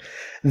grid.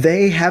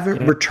 They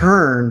haven't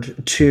recovered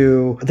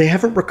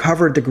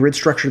the grid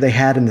structure they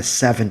had in the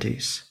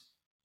 70s,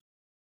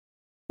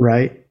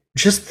 right?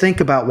 Just think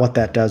about what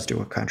that does to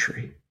a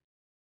country.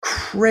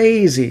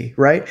 Crazy,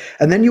 right?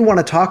 And then you want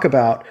to talk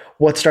about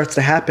what starts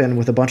to happen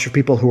with a bunch of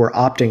people who are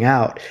opting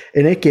out,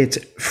 and it gets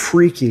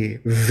freaky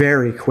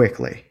very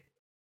quickly.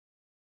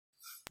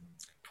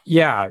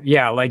 Yeah,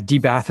 like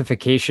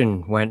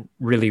debathification went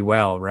really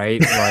well,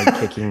 right? Like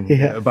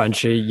kicking a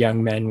bunch of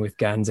young men with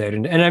guns out.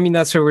 And I mean,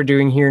 that's what we're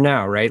doing here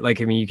now, right?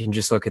 Like, I mean, you can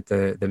just look at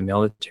the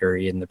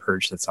military and the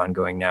purge that's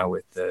ongoing now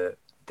with the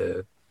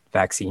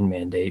vaccine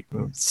mandate.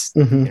 It's,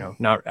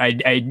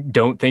 I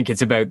don't think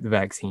it's about the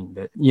vaccine,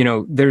 but,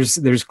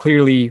 there's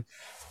clearly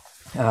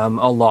a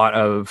lot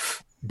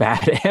of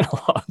bad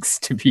analogs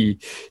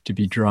to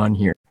be drawn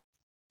here.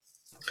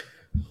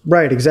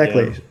 Right,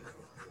 exactly. Yeah.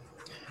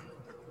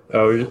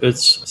 Oh,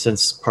 it's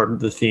since part of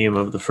the theme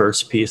of the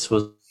first piece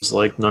was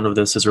like none of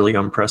this is really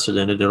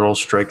unprecedented. It all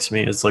strikes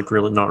me as like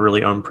really not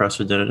really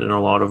unprecedented in a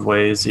lot of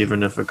ways,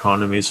 even if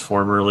economies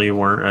formerly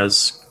weren't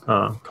as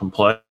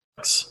complex,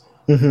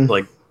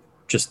 like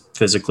just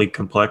physically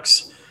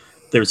complex.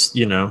 There's,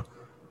 you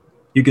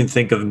can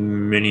think of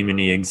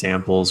many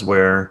examples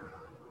where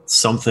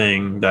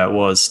something that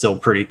was still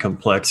pretty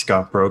complex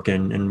got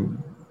broken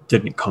and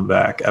didn't come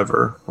back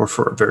ever, or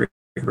for a very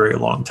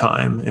long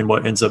time. And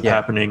what ends up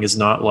happening is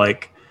not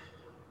like,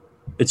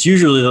 it's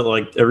usually that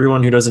like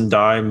everyone who doesn't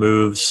die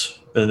moves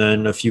and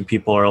then a few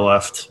people are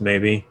left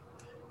maybe.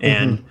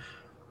 And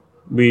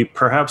we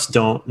perhaps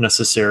don't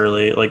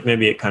necessarily, like,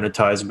 maybe it kind of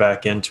ties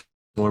back into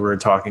when we were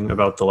talking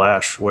about the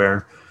lash,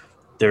 where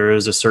there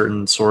is a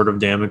certain sort of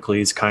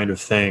Damocles kind of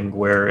thing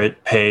where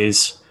it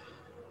pays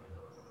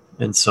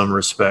in some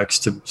respects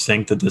to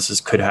think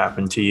that could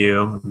happen to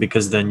you,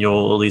 because then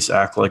you'll at least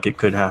act like it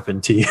could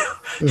happen to you.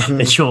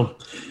 And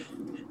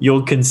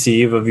you'll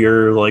conceive of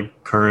your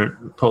like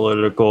current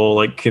political,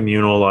 like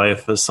communal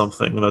life as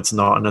something that's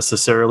not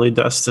necessarily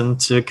destined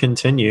to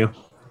continue.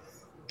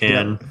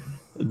 And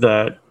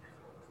that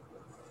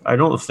I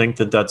don't think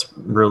that that's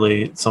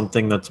really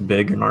something that's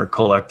big in our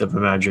collective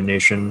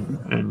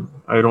imagination. And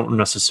I don't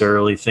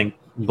necessarily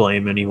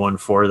blame anyone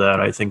for that.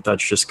 I think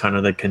that's just kind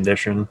of the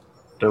condition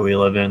that we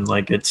live in.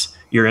 Like,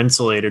 you're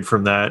insulated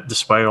from that,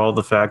 despite all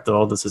the fact that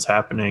all this is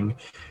happening.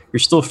 You're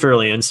still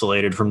fairly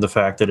insulated from the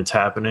fact that it's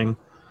happening.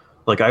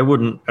 Like, I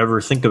wouldn't ever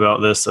think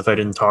about this if I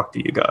didn't talk to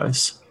you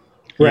guys.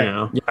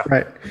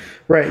 Right.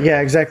 Right. Yeah,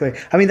 exactly.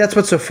 I mean, that's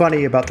what's so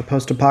funny about the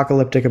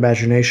post-apocalyptic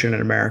imagination in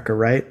America,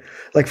 right?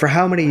 Like, for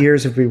how many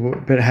years have we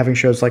been having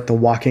shows like The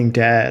Walking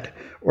Dead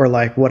or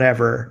like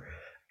whatever?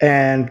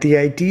 And the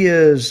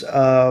ideas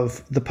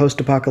of the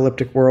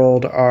post-apocalyptic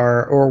world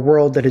or a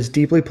world that is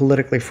deeply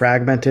politically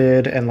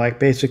fragmented and like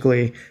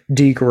basically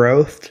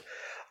degrowthed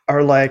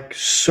are like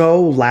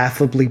so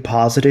laughably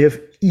positive,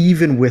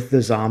 even with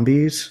the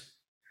zombies,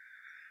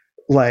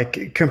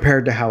 like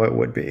compared to how it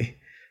would be.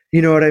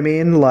 You know what I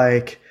mean?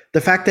 Like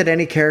the fact that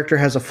any character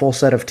has a full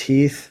set of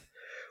teeth,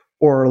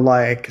 or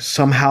like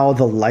somehow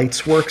the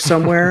lights work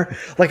somewhere.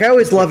 Like I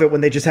always love it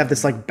when they just have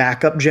this like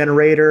backup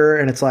generator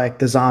and it's like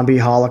the zombie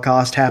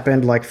holocaust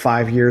happened like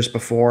 5 years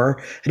before.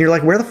 And you're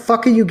like, where the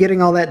fuck are you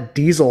getting all that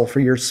diesel for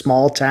your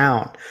small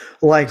town?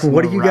 Like,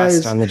 what do you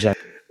guys...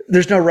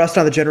 There's no rust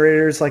on the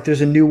generators. Like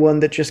there's a new one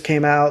that just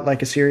came out,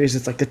 like a series.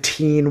 It's like the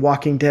teen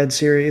Walking Dead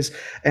series.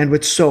 And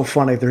it's so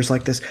funny. There's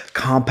like this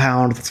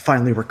compound that's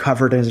finally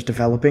recovered and is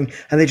developing.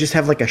 And they just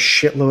have like a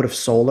shitload of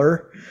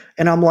solar.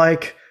 And I'm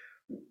like,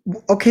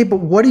 okay,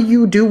 but what do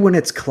you do when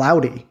it's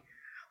cloudy?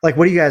 Like,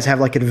 what do you guys have,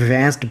 like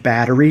advanced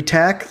battery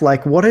tech?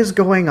 Like, what is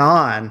going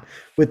on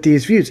with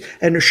these views?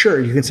 And sure,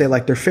 you can say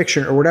like they're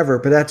fiction or whatever,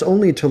 but that's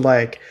only to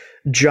like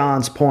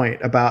John's point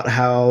about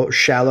how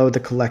shallow the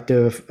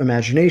collective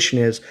imagination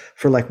is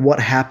for like what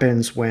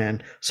happens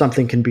when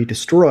something can be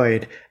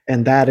destroyed.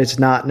 And that is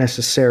not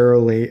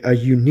necessarily a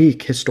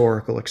unique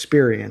historical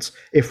experience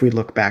if we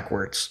look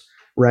backwards,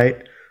 right?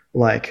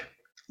 Like,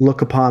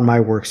 look upon my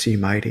works, ye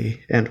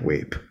mighty, and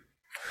weep.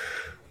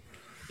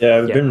 Yeah,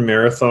 I've been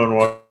marathon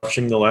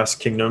watching The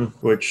Last Kingdom,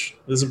 which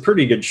is a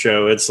pretty good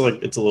show. It's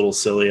like, it's a little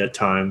silly at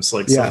times.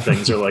 Like some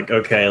things are like,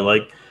 okay,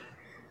 like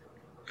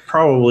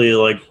probably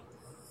like,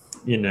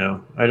 you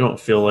know, I don't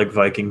feel like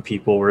Viking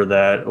people were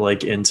that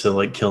like into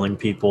like killing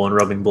people and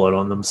rubbing blood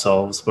on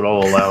themselves, but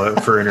I'll allow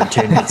it for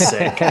entertainment's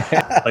sake.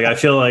 Like I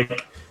feel like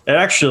it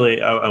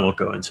actually, I won't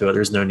go into it.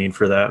 There's no need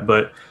for that,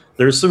 but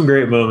there's some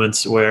great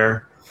moments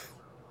where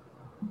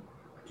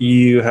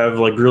you have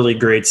like really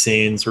great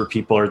scenes where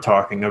people are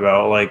talking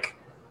about like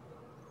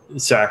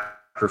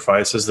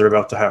sacrifices they're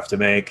about to have to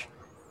make.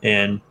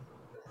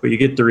 But you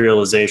get the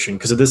realization,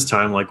 because at this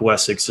time, like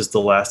Wessex is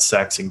the last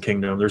Saxon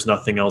kingdom. There's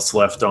nothing else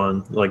left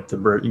on like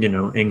the, you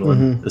know,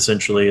 England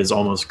essentially is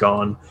almost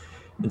gone.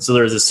 And so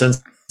there's a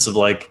sense of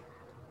like,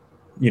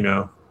 you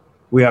know,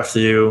 we have to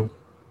do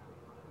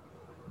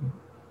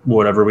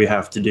whatever we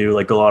have to do.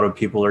 Like a lot of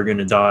people are going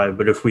to die,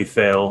 but if we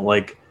fail,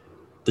 like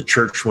the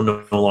church will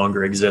no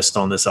longer exist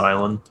on this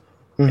island.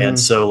 And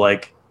so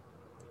like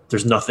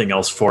there's nothing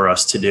else for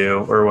us to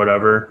do or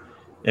whatever.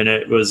 And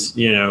it was,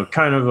 you know,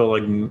 kind of a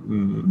like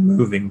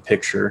moving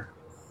picture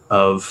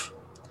of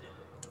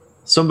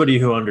somebody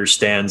who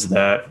understands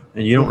that.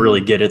 And you don't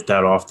really get it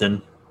that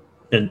often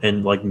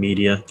in like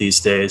media these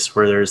days,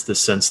 where there's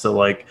this sense that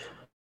like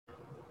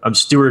I'm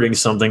stewarding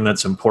something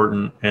that's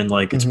important, and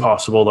like it's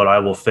possible that I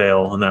will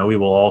fail and that we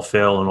will all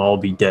fail and all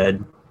be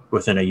dead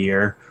within a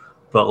year.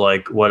 But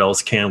like, what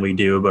else can we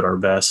do but our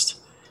best?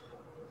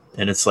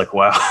 And it's like,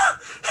 wow,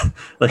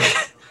 like,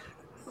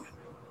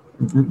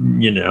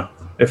 you know,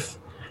 if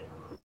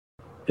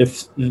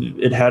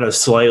it had a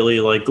slightly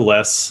like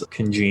less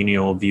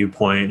congenial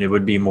viewpoint, it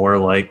would be more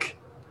like,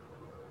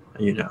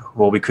 you know,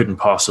 well, we couldn't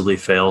possibly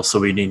fail, so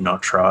we need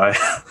not try.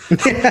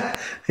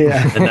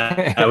 Yeah. And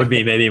that would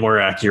be maybe more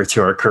accurate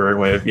to our current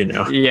way of, you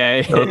know,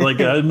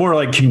 like more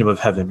like Kingdom of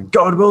Heaven.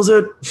 God wills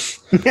it.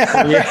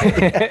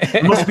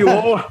 It must be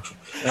war.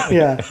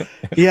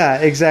 Yeah,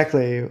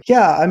 exactly.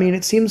 Yeah, I mean,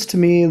 it seems to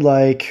me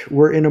like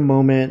we're in a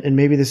moment, and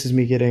maybe this is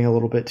me getting a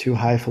little bit too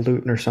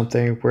highfalutin or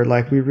something, where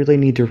like we really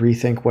need to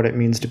rethink what it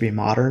means to be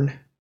modern.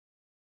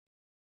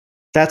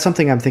 That's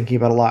something I'm thinking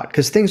about a lot,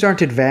 because things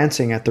aren't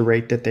advancing at the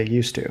rate that they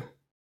used to,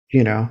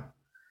 you know?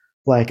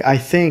 Like, I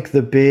think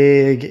the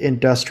big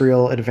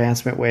industrial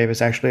advancement wave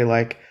is actually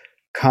like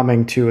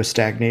coming to a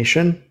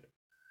stagnation,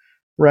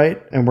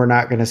 right? And we're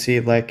not going to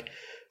see like,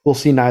 we'll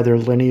see neither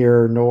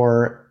linear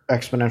nor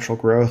exponential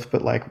growth,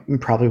 but like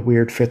probably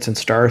weird fits and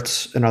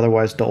starts and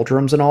otherwise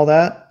doldrums and all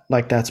that.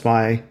 Like that's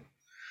my,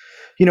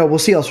 you know, we'll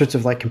see all sorts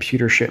of like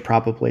computer shit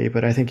probably,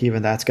 but I think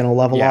even that's going to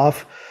level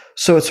off.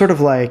 So it's sort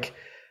of like,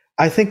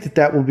 I think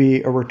that will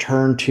be a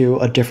return to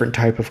a different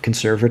type of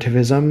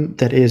conservatism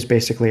that is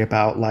basically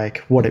about like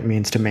what it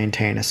means to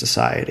maintain a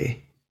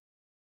society.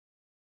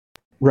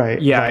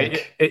 Right. Yeah.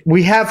 Like,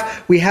 we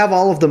have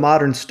all of the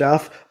modern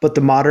stuff, but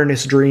the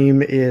modernist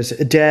dream is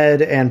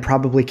dead and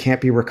probably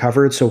can't be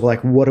recovered. So like,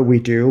 what do we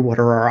do? What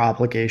are our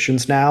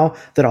obligations now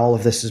that all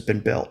of this has been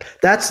built?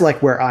 That's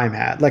like where I'm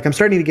at. Like, I'm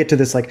starting to get to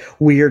this like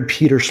weird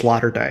Peter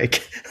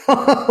Sloterdijk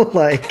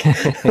like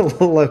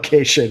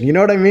location. You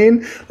know what I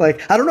mean?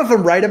 Like, I don't know if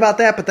I'm right about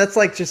that, but that's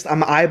like just,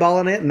 I'm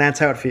eyeballing it and that's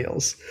how it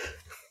feels.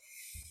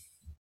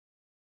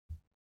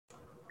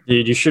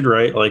 Dude, you should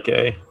write like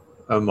a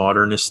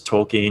modernist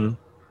Tolkien,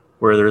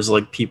 where there's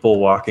like people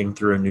walking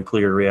through a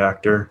nuclear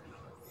reactor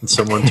and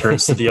someone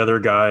turns to the other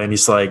guy and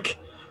he's like,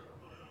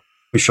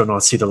 we shall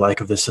not see the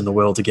like of this in the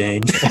world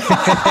again.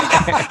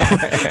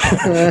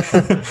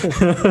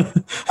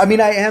 I mean,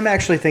 I am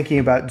actually thinking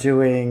about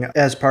doing,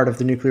 as part of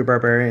the Nuclear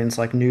Barbarians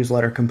like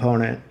newsletter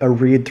component, a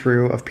read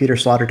through of Peter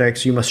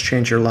Sloterdijk's You Must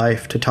Change Your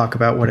Life, to talk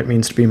about what it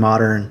means to be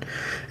modern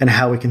and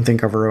how we can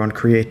think of our own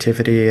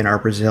creativity and our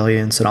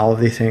resilience and all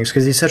of these things,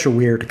 because he's such a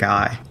weird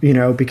guy, you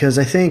know, because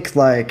I think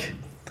like,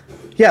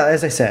 yeah,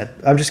 as I said,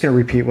 I'm just going to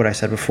repeat what I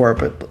said before,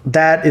 but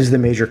that is the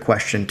major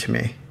question to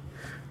me,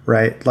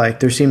 right? Like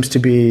there seems to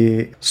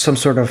be some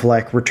sort of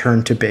like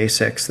return to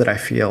basics that I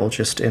feel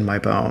just in my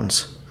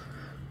bones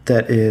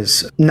that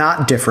is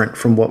not different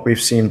from what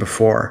we've seen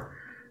before.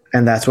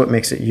 And that's what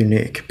makes it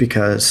unique,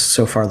 because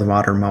so far the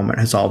modern moment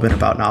has all been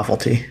about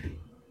novelty.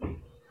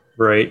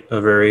 Right. A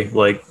very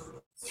like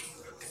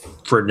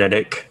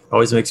frenetic.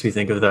 Always makes me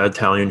think of that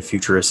Italian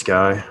futurist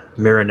guy,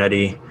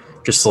 Marinetti,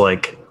 just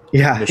like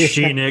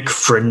machinic,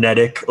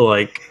 frenetic,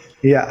 like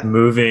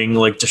moving,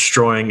 like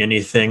destroying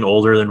anything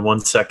older than 1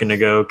 second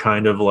ago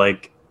kind of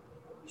like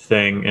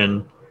thing.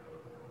 And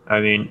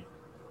I mean,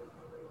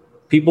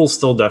 people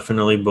still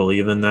definitely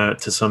believe in that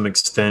to some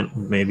extent,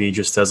 maybe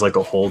just as like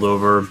a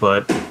holdover.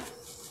 But,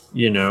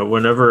 you know,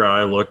 whenever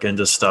I look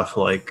into stuff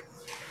like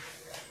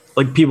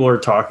people are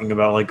talking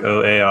about like,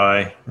 oh,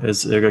 AI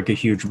is like a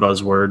huge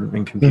buzzword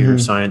in computer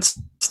science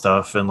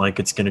stuff, and like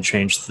it's going to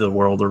change the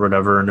world or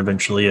whatever, and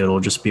eventually it'll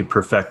just be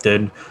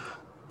perfected.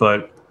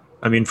 But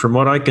I mean, from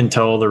what I can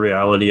tell, the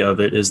reality of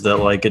it is that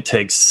like it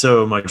takes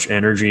so much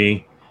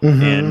energy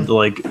and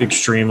like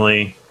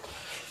extremely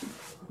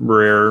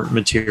rare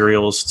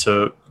materials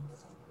to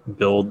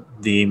build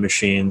the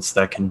machines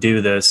that can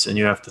do this, and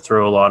you have to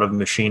throw a lot of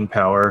machine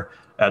power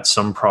at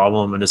some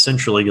problem and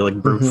essentially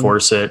like brute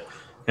force it,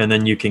 and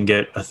then you can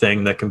get a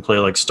thing that can play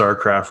like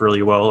StarCraft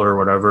really well or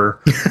whatever.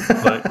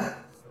 But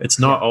it's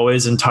not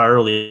always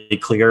entirely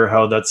clear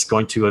how that's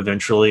going to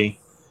eventually,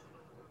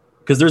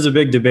 because there's a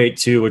big debate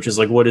too, which is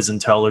like, what is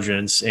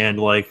intelligence, and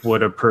like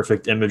would a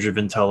perfect image of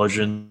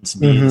intelligence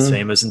be the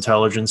same as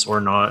intelligence or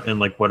not, and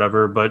like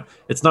whatever. But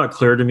it's not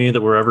clear to me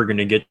that we're ever going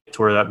to get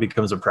to where that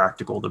becomes a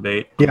practical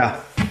debate.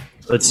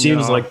 It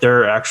seems like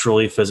there are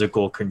actually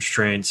physical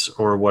constraints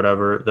or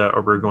whatever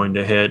that we're going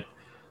to hit.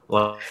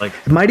 Like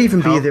it might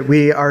even be that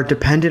we are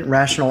dependent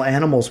rational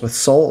animals with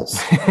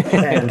souls,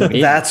 and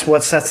that's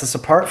what sets us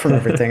apart from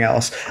everything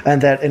else.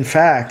 And that in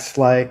fact,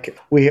 like,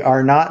 we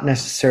are not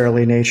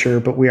necessarily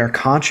nature, but we are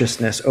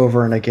consciousness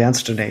over and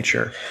against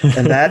nature.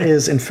 And that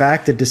is in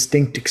fact a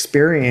distinct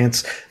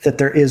experience that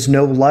there is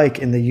no like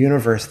in the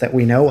universe that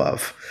we know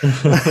of.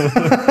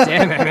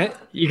 Damn it,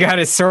 you got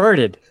it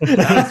sorted.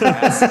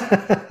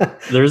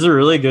 There's a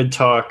really good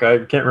talk. I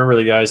can't remember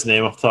the guy's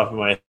name off the top of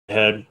my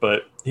head,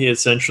 but he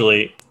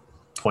essentially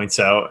points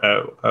out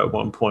at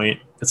one point,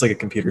 it's like a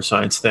computer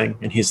science thing,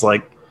 and he's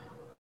like,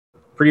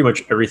 pretty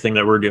much everything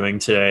that we're doing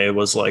today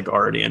was like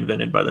already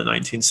invented by the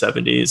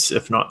 1970s,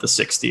 if not the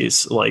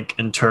 60s, like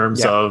in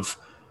terms of,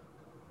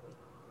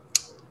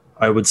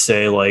 I would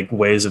say, like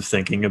ways of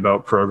thinking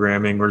about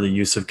programming or the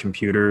use of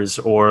computers,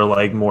 or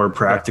like more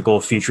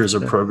practical features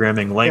of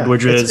programming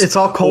languages. It's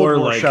all Cold War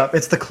like, stuff.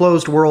 It's the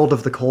closed world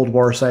of the Cold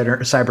War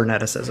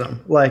cyberneticism.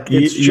 Like,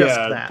 it's just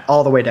that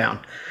all the way down.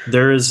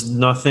 There is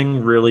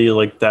nothing really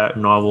like that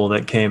novel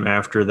that came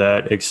after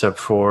that, except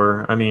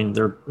for, I mean,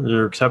 there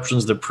are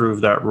exceptions that prove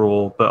that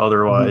rule, but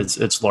otherwise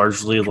it's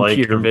largely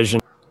computer like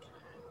vision.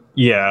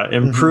 Yeah,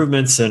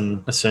 improvements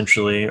in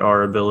essentially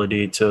our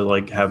ability to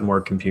like have more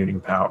computing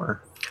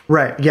power.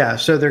 Right. Yeah.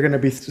 So they're going to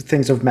be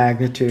things of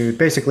magnitude,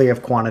 basically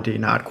of quantity,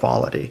 not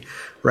quality.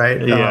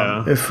 Right.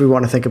 Yeah. If we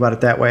want to think about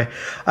it that way.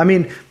 I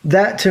mean,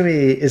 that to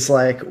me is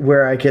like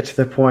where I get to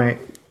the point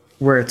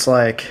where it's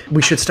like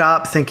we should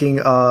stop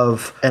thinking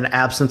of an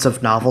absence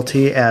of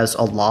novelty as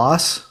a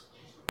loss.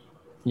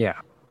 Yeah.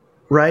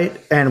 Right.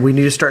 And we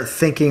need to start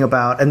thinking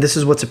about, and this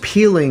is what's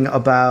appealing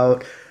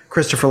about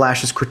Christopher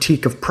Lasch's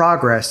critique of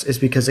progress, is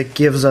because it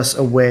gives us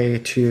a way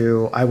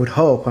to, I would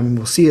hope, I mean,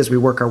 we'll see as we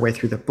work our way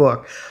through the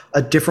book,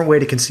 a different way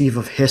to conceive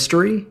of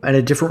history and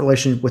a different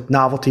relationship with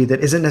novelty that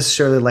isn't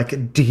necessarily like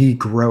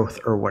degrowth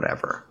or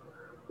whatever,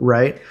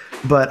 right?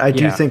 But I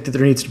do think that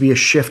there needs to be a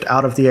shift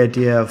out of the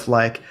idea of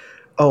like,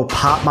 oh,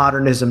 pop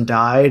modernism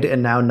died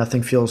and now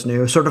nothing feels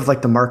new, sort of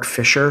like the Mark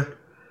Fisher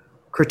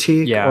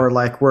critique, or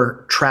like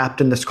we're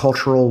trapped in this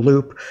cultural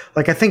loop.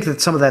 Like, I think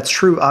that some of that's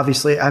true,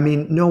 obviously. I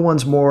mean, no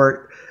one's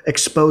more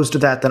exposed to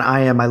that than I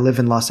am. I live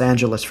in Los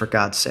Angeles, for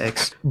God's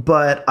sakes.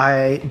 But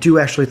I do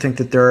actually think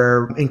that there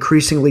are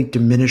increasingly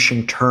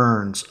diminishing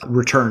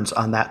returns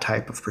on that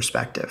type of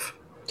perspective.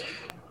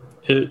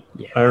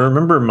 I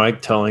remember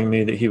Mike telling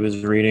me that he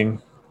was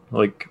reading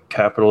like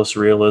capitalist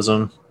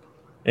realism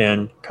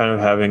and kind of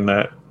having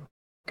that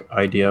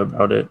idea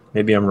about it.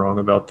 Maybe I'm wrong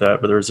about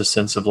that, but there's a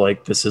sense of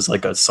like this is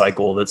like a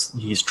cycle that's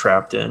he's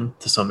trapped in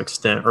to some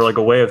extent, or like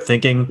a way of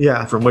thinking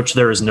from which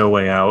there is no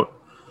way out.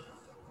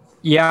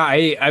 Yeah,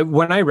 I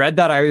when I read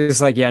that, I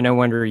was like, yeah, no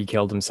wonder he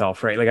killed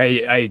himself, right? Like,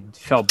 I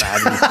felt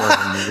badly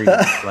for him.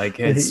 Like,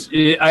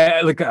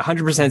 I like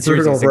 100%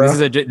 seriously.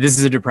 Like, this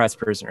is a depressed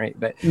person, right?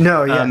 But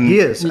no, he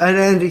is,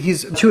 and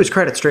he's, to his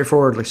credit,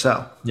 straightforwardly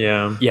so.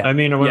 Yeah. I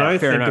mean, when I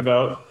think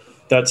about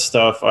that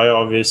stuff, I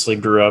obviously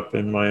grew up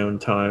in my own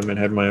time and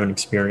had my own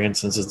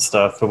experiences and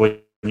stuff. But when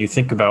you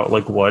think about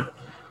like what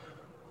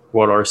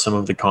are some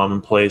of the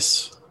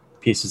commonplace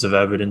pieces of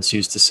evidence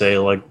used to say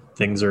like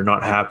things are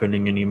not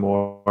happening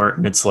anymore,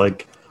 and it's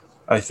like,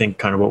 I think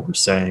kind of what we're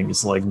saying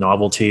is like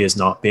novelty is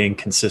not being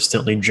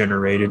consistently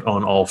generated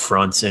on all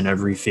fronts in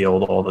every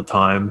field all the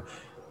time,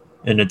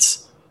 and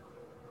it's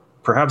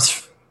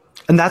perhaps,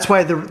 and that's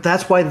why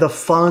the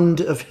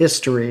fund of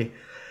history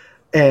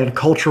and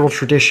cultural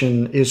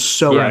tradition is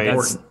so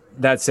important.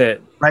 That's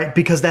it, right?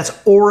 Because that's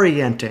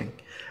orienting.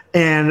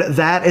 And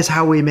that is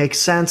how we make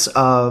sense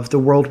of the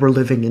world we're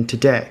living in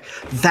today.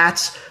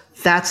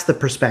 That's the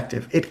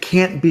perspective. It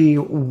can't be,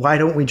 why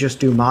don't we just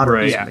do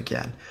modernism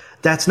again?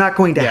 That's not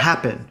going to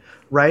happen,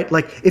 right?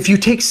 Like, if you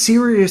take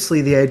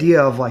seriously the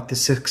idea of like the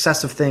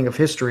successive thing of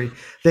history,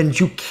 then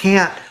you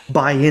can't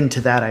buy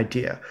into that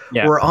idea.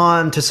 Yeah. We're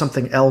on to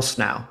something else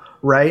now,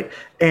 right?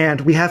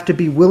 And we have to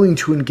be willing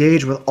to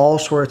engage with all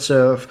sorts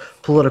of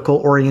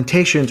political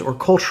orientations or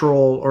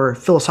cultural or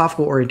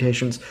philosophical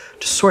orientations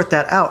to sort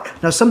that out.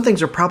 Now, some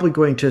things are probably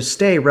going to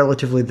stay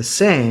relatively the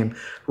same,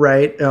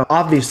 right?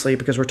 Obviously,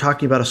 because we're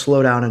talking about a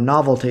slowdown in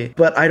novelty.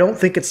 But I don't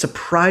think it's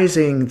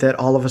surprising that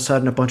all of a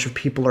sudden a bunch of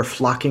people are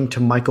flocking to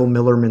Michael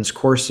Millerman's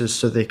courses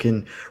so they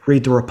can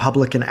read The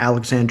Republican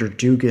Alexander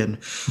Dugin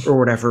or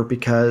whatever,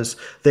 because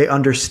they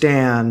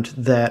understand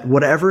that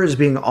whatever is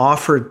being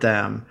offered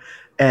them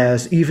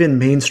as even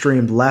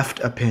mainstream left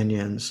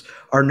opinions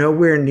are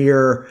nowhere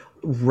near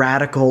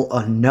radical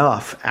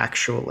enough,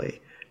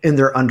 actually, in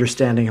their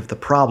understanding of the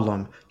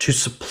problem to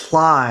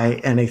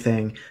supply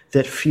anything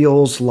that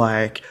feels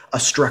like a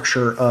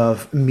structure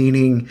of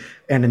meaning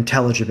and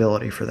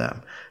intelligibility for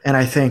them. And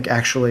I think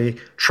actually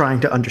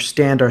trying to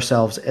understand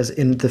ourselves as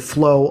in the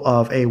flow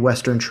of a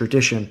Western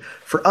tradition,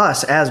 for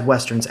us as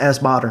Westerns,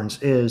 as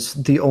moderns, is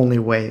the only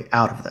way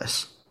out of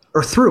this.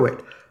 Or through it,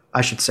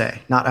 I should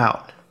say, not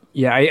out.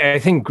 Yeah, I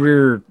think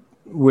Greer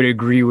would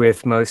agree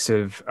with most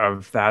of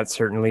that,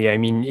 certainly. I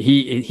mean,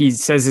 he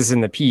says this in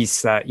the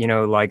piece that, you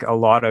know, like a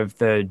lot of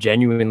the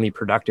genuinely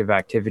productive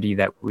activity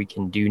that we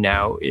can do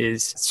now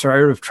is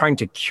sort of trying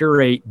to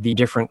curate the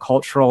different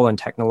cultural and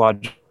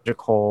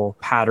technological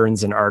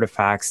patterns and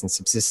artifacts and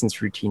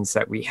subsistence routines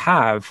that we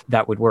have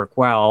that would work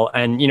well.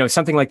 And, you know,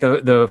 something like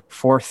the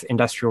fourth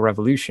industrial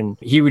revolution,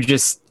 he would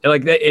just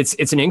like,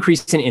 it's an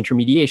increase in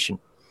intermediation.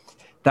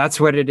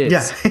 That's what it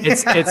is.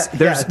 Yeah.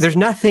 There's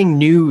nothing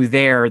new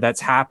there that's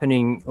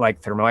happening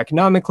like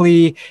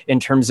thermoeconomically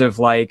in terms of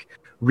like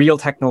real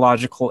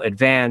technological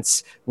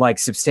advance, like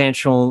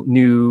substantial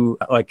new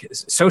like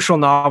social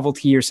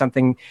novelty or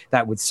something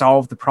that would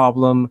solve the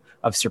problem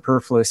of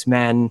superfluous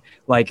men.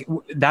 Like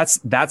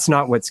that's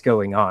not what's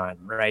going on,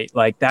 right?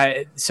 Like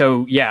that.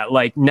 So yeah,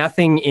 like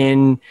nothing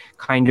in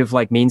kind of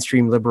like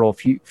mainstream liberal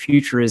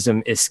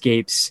futurism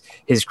escapes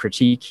his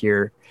critique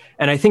here.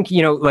 And I think,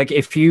 you know, like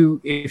if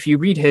you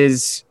read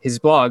his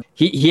blog,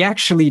 he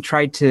actually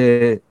tried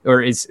to,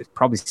 or is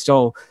probably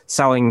still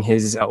selling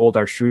his old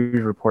Art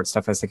Strude report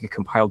stuff as like a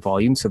compiled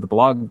volume. So the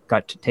blog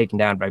got taken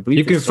down, but I believe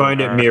you can find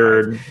it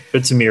mirrored.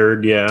 It's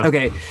mirrored, yeah.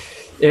 Okay.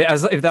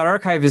 If that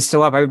archive is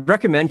still up, I would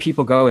recommend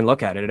people go and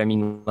look at it. I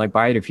mean, like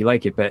buy it if you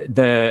like it. But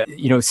the,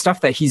 you know,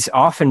 stuff that he's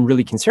often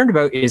really concerned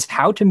about is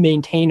how to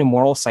maintain a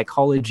moral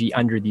psychology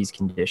under these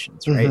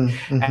conditions, right?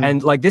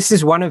 And like this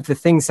is one of the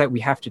things that we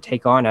have to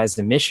take on as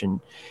the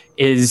mission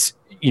is,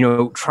 you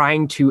know,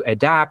 trying to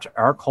adapt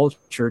our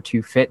culture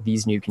to fit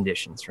these new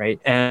conditions,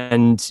 right?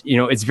 And, you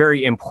know, it's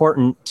very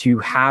important to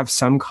have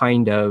some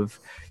kind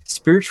of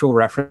spiritual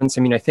reference.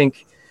 I mean, I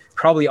think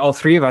probably all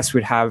three of us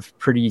would have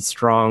pretty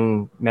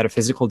strong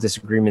metaphysical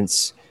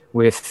disagreements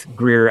with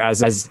Greer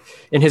as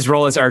in his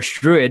role as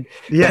archdruid.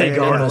 Yeah,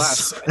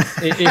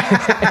 exactly.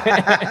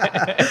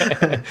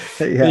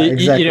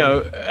 You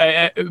know,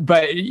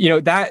 but you know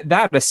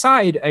that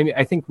aside,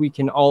 I think we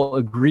can all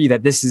agree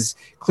that this is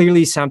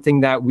clearly something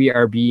that we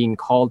are being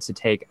called to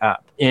take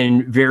up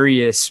in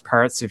various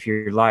parts of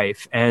your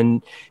life,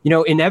 and you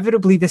know,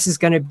 inevitably, this is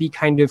going to be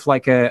kind of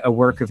like a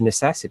work of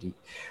necessity,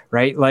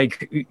 right?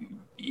 Like,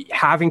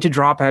 having to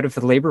drop out of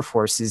the labor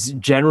force is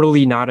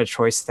generally not a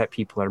choice that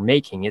people are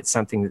making. It's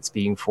something that's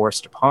being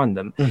forced upon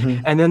them.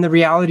 And then the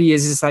reality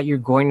is that you're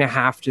going to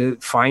have to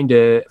find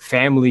a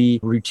family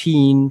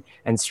routine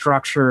and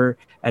structure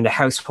and a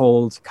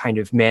household kind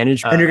of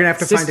management. And you're going to have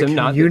to system, find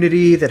a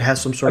community that has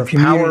some sort of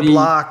power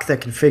block that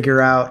can figure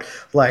out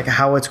like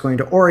how it's going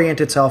to orient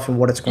itself and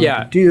what it's going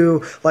to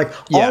do. Like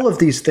all of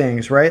these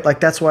things, right? Like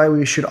that's why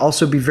we should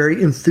also be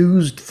very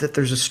enthused that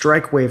there's a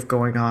strike wave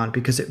going on,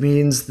 because it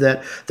means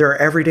that there are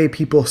everyday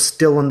people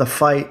still in the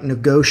fight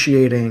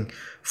negotiating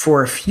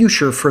for a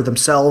future for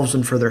themselves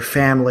and for their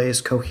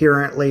families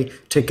coherently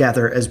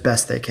together as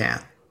best they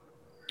can.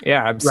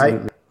 Yeah, absolutely.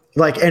 Right?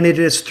 Like, and it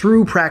is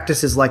through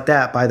practices like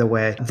that, by the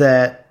way,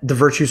 that the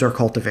virtues are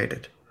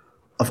cultivated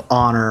of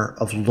honor,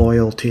 of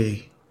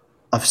loyalty,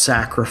 of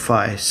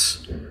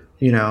sacrifice,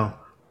 you know,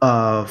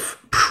 of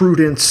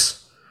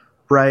prudence,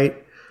 right?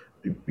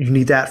 You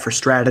need that for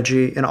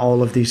strategy and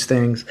all of these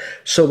things.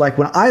 So like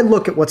when I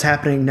look at what's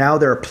happening now,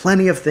 there are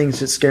plenty of things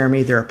that scare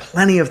me. There are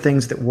plenty of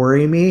things that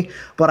worry me,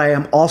 but I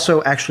am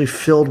also actually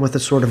filled with a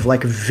sort of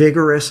like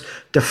vigorous,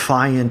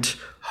 defiant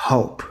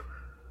hope,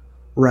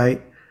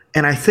 right?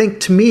 And I think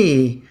to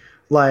me,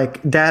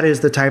 like that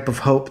is the type of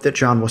hope that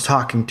John was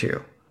talking to.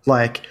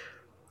 Like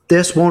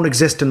this won't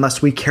exist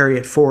unless we carry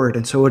it forward.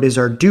 And so it is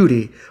our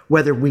duty,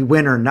 whether we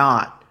win or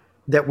not,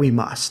 that we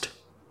must.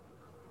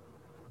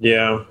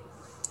 Yeah.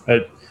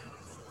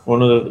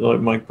 One of the, like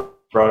Mike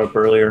brought up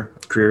earlier,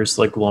 Greer's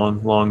like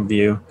long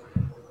view,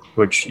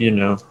 which, you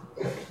know,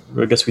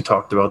 I guess we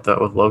talked about that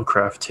with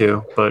Lovecraft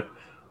too, but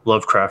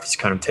Lovecraft is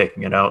kind of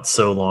taking it out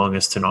so long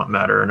as to not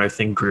matter. And I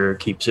think Greer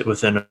keeps it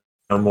within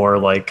a more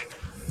like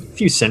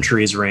few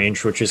centuries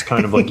range, which is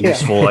kind of like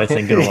useful, I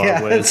think, in a lot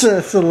of ways.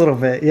 It's a little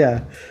bit,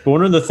 yeah. But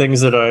one of the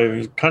things that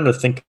I kind of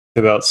think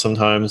about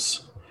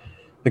sometimes,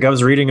 like I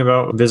was reading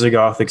about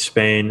Visigothic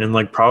Spain, and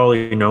like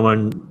probably no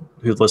one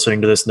who's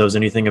listening to this knows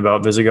anything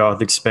about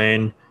Visigothic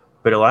Spain,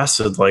 but it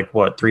lasted like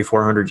what,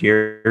 300-400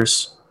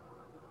 years.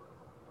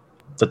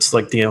 That's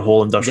like the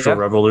whole industrial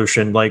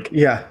revolution. Like,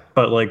 yeah,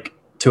 but like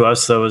to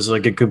us, that was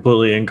like a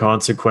completely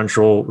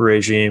inconsequential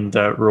regime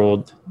that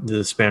ruled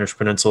the Spanish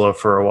Peninsula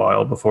for a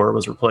while before it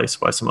was replaced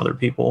by some other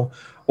people.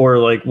 Or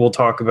like we'll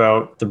talk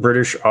about the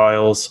British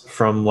Isles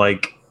from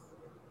like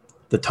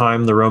the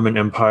time the Roman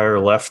Empire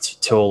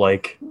left till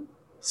like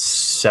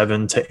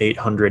 700 to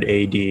 800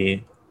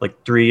 AD,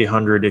 like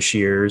 300-ish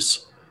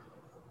years,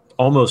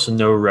 almost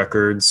no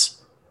records.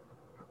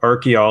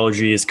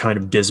 Archaeology is kind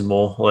of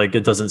dismal. Like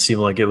it doesn't seem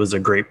like it was a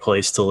great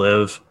place to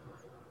live.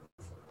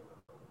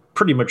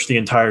 Pretty much the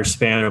entire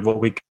span of what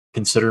we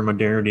consider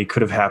modernity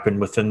could have happened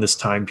within this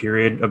time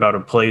period about a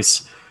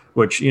place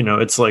which, you know,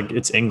 it's like,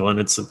 it's England.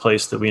 It's a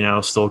place that we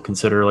now still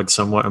consider like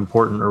somewhat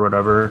important or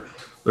whatever.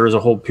 There was a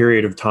whole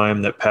period of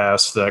time that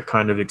passed that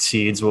kind of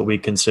exceeds what we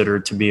consider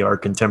to be our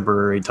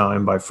contemporary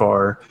time by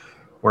far,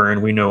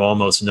 wherein we know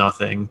almost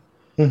nothing.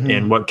 Mm-hmm.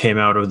 And what came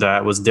out of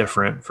that was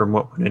different from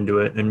what went into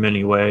it in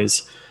many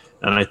ways.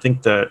 And I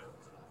think that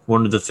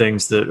one of the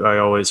things that I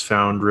always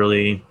found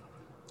really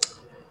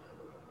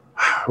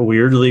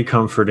weirdly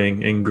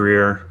comforting in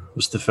Greer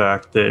was the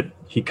fact that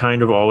he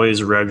kind of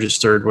always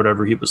registered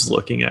whatever he was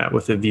looking at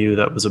with a view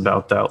that was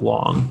about that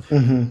long,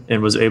 mm-hmm.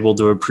 and was able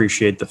to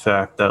appreciate the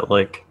fact that,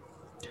 like,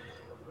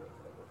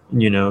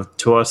 you know,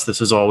 to us,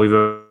 this is all we've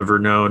ever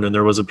known. And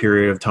there was a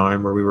period of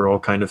time where we were all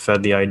kind of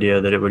fed the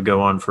idea that it would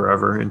go on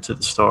forever into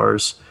the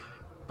stars.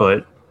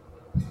 But,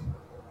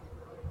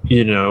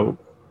 you know,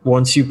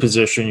 once you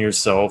position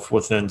yourself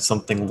within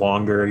something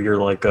longer, you're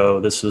like,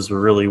 oh, this is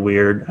really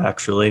weird,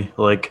 actually.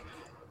 Like,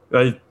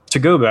 to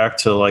go back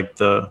to like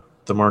the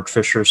Mark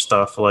Fisher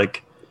stuff,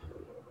 like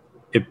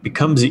it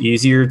becomes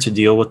easier to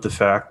deal with the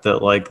fact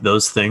that like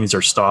those things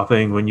are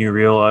stopping when you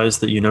realize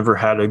that you never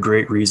had a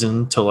great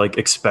reason to like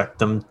expect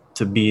them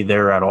to be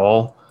there at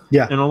all.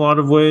 Yeah. In a lot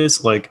of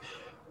ways, like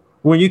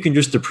when you can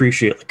just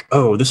appreciate like,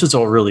 oh, this is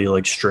all really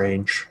like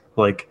strange.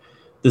 Like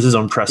this is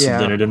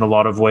unprecedented in a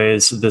lot of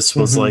ways. This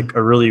was mm-hmm. like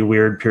a really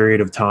weird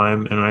period of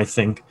time. And I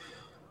think,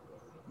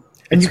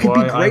 and you can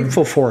be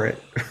grateful for it,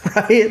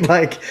 right?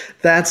 Like,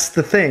 that's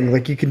the thing.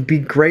 Like, you can be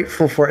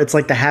grateful for it. It's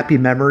like the happy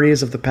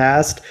memories of the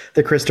past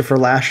that Christopher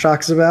Lasch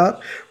talks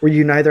about, where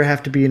you neither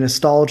have to be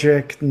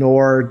nostalgic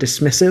nor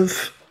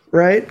dismissive,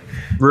 right?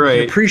 Right.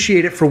 You can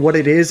appreciate it for what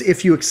it is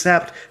if you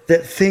accept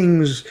that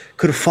things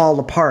could fall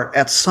apart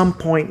at some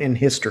point in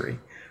history,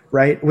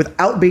 right?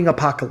 Without being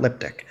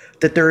apocalyptic,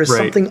 that there is right.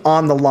 something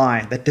on the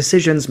line, that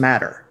decisions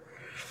matter.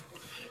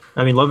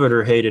 I mean, love it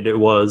or hate it, it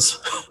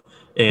was.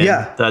 And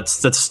yeah.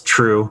 that's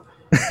true.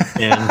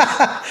 And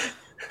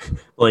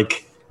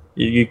like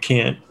you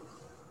can't,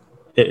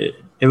 it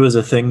was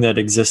a thing that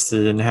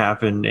existed and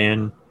happened.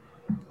 And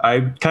I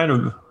kind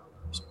of,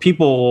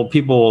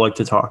 people like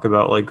to talk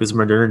about like, is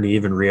modernity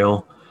even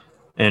real?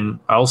 And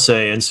I'll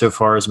say,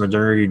 insofar as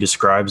modernity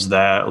describes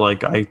that,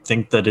 like, I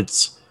think that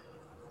it's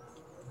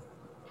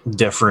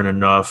different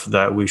enough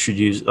that we should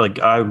use, like,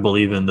 I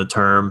believe in the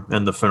term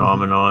and the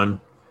phenomenon.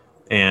 Mm-hmm.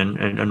 And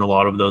in a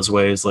lot of those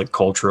ways, like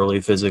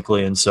culturally,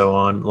 physically, and so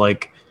on,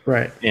 like,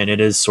 right. And it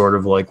is sort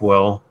of like,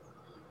 well,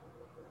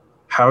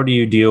 how do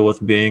you deal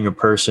with being a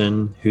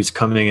person who's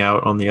coming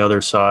out on the other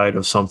side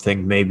of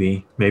something?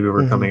 Maybe we're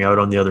mm-hmm. coming out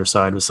on the other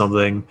side of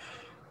something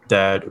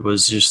that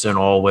was just in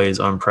all ways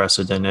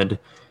unprecedented.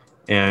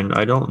 And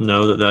I don't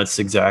know that that's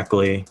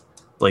exactly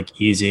like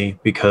easy,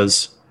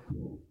 because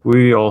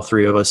we, all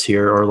three of us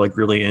here, are like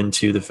really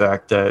into the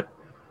fact that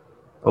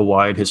a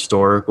wide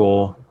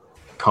historical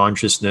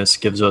consciousness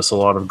gives us a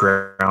lot of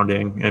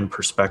grounding and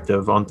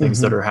perspective on things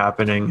mm-hmm. that are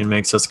happening, and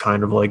makes us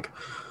kind of like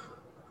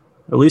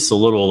at least a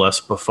little less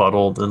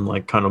befuddled and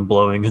like kind of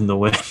blowing in the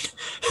wind.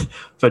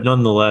 But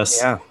nonetheless,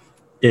 yeah.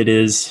 It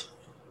is,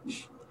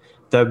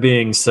 that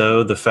being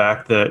so, the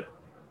fact that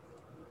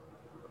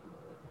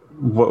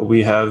what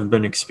we have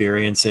been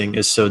experiencing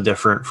is so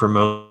different from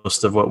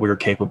most of what we're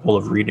capable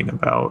of reading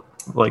about,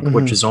 like mm-hmm.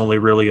 which is only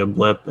really a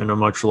blip in a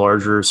much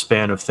larger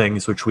span of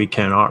things which we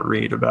cannot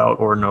read about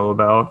or know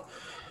about.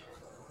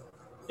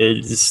 It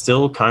is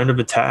still kind of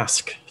a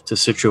task to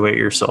situate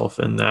yourself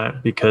in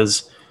that,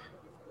 because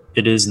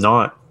it is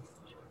not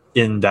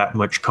in that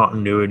much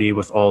continuity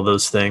with all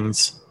those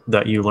things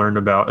that you learn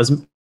about.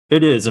 As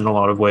it is in a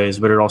lot of ways,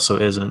 but it also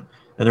isn't.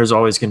 And there's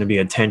always going to be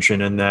a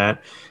tension in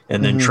that.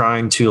 And then mm-hmm.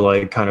 trying to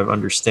like kind of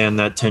understand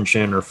that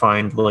tension, or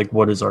find like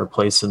what is our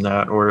place in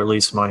that, or at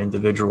least my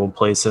individual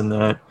place in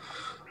that.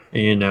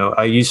 And, you know,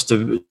 I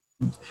feel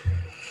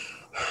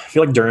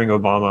like during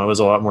Obama, I was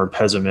a lot more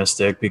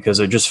pessimistic,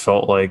 because I just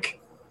felt like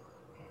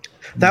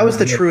that was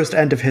the truest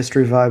end of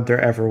history vibe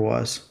there ever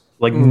was.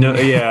 Like, no,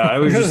 yeah, I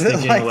was just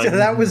thinking like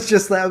that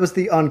was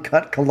the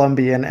uncut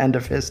Colombian end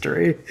of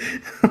history.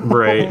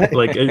 right.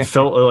 Like it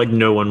felt like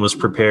no one was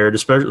prepared,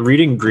 especially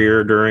reading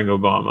Greer during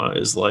Obama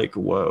is like,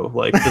 whoa,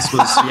 like this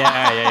was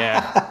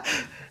Yeah.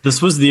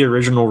 this was the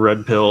original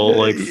red pill,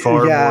 like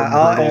far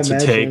more brutal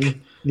to take.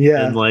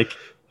 Yeah. And like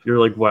you're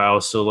like, wow,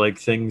 so like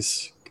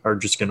things are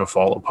just gonna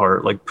fall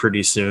apart like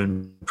pretty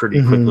soon,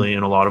 pretty quickly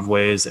in a lot of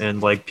ways. And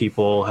like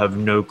people have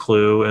no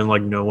clue, and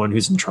like no one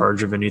who's in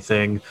charge of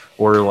anything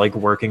or like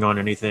working on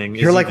anything.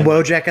 You're like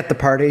Wojak at the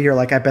party. You're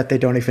like, I bet they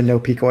don't even know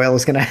peak oil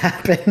is gonna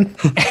happen.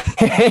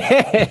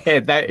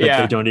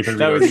 They don't even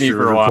read was me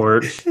for a while.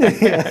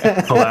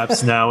 report.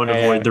 Collapse now and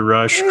avoid the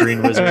rush.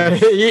 Green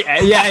wizard.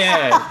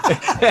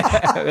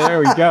 Yeah. There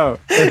we go.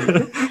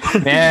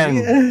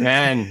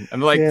 Man,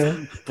 I'm like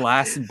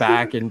blasted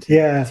back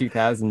into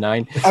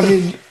 2009. I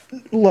mean,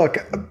 look,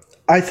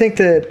 I think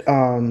that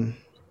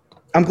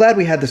I'm glad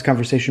we had this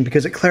conversation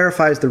because it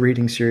clarifies the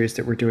reading series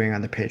that we're doing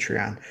on the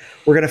Patreon.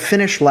 We're going to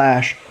finish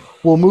Lash.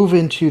 We'll move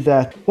into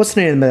that. What's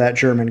the name of that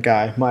German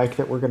guy, Mike,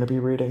 that we're going to be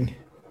reading?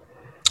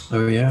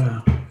 Oh,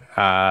 yeah.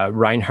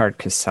 Reinhard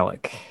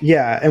Koselleck.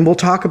 Yeah, and we'll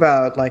talk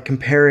about like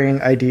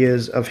comparing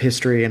ideas of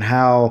history and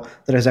how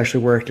that has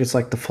actually worked. It's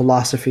like the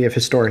philosophy of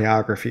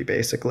historiography,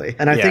 basically.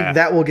 And I think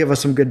that will give us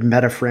some good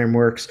meta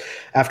frameworks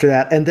after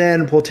that. And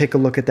then we'll take a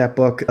look at that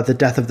book, The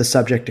Death of the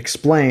Subject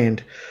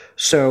Explained,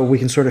 so we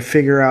can sort of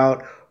figure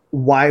out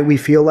why we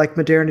feel like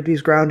modernity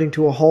is grounding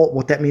to a halt,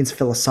 what that means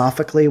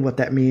philosophically, what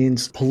that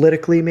means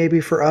politically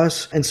maybe for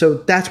us. And so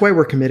that's why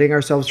we're committing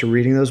ourselves to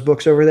reading those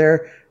books over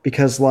there,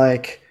 because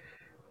like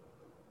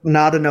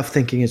not enough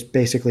thinking is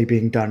basically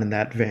being done in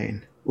that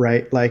vein,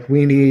 right? Like I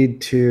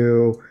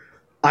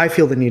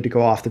feel the need to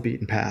go off the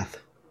beaten path.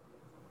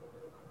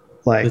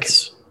 Like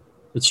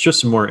it's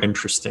just more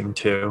interesting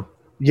too.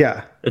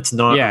 Yeah. It's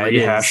not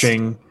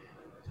rehashing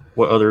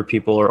what other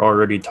people are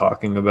already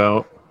talking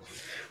about.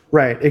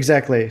 Right,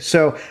 exactly.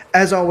 So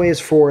as always,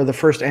 for the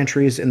first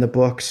entries in the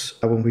books,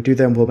 when we do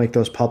them, we'll make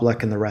those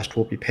public and the rest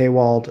will be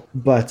paywalled.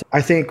 But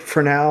I think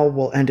for now,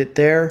 we'll end it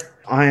there.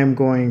 I am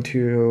going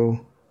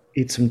to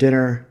eat some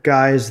dinner.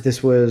 Guys,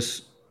 this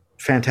was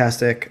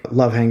fantastic.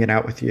 Love hanging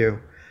out with you.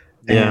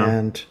 Yeah.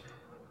 And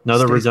now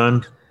that we're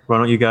done, why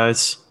don't you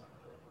guys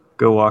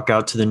go walk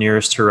out to the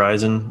nearest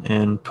horizon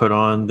and put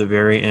on the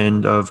very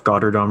end of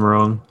Goddard I'm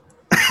Wrong.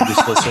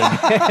 Just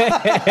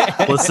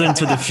listen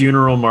to the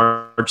funeral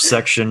march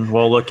section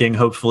while looking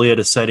hopefully at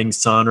a setting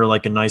sun or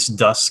like a nice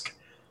dusk.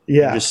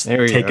 Yeah. Just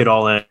take it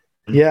all in.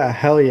 Yeah,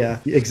 hell yeah.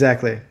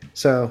 Exactly.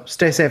 So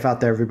stay safe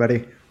out there,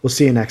 everybody. We'll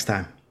see you next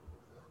time.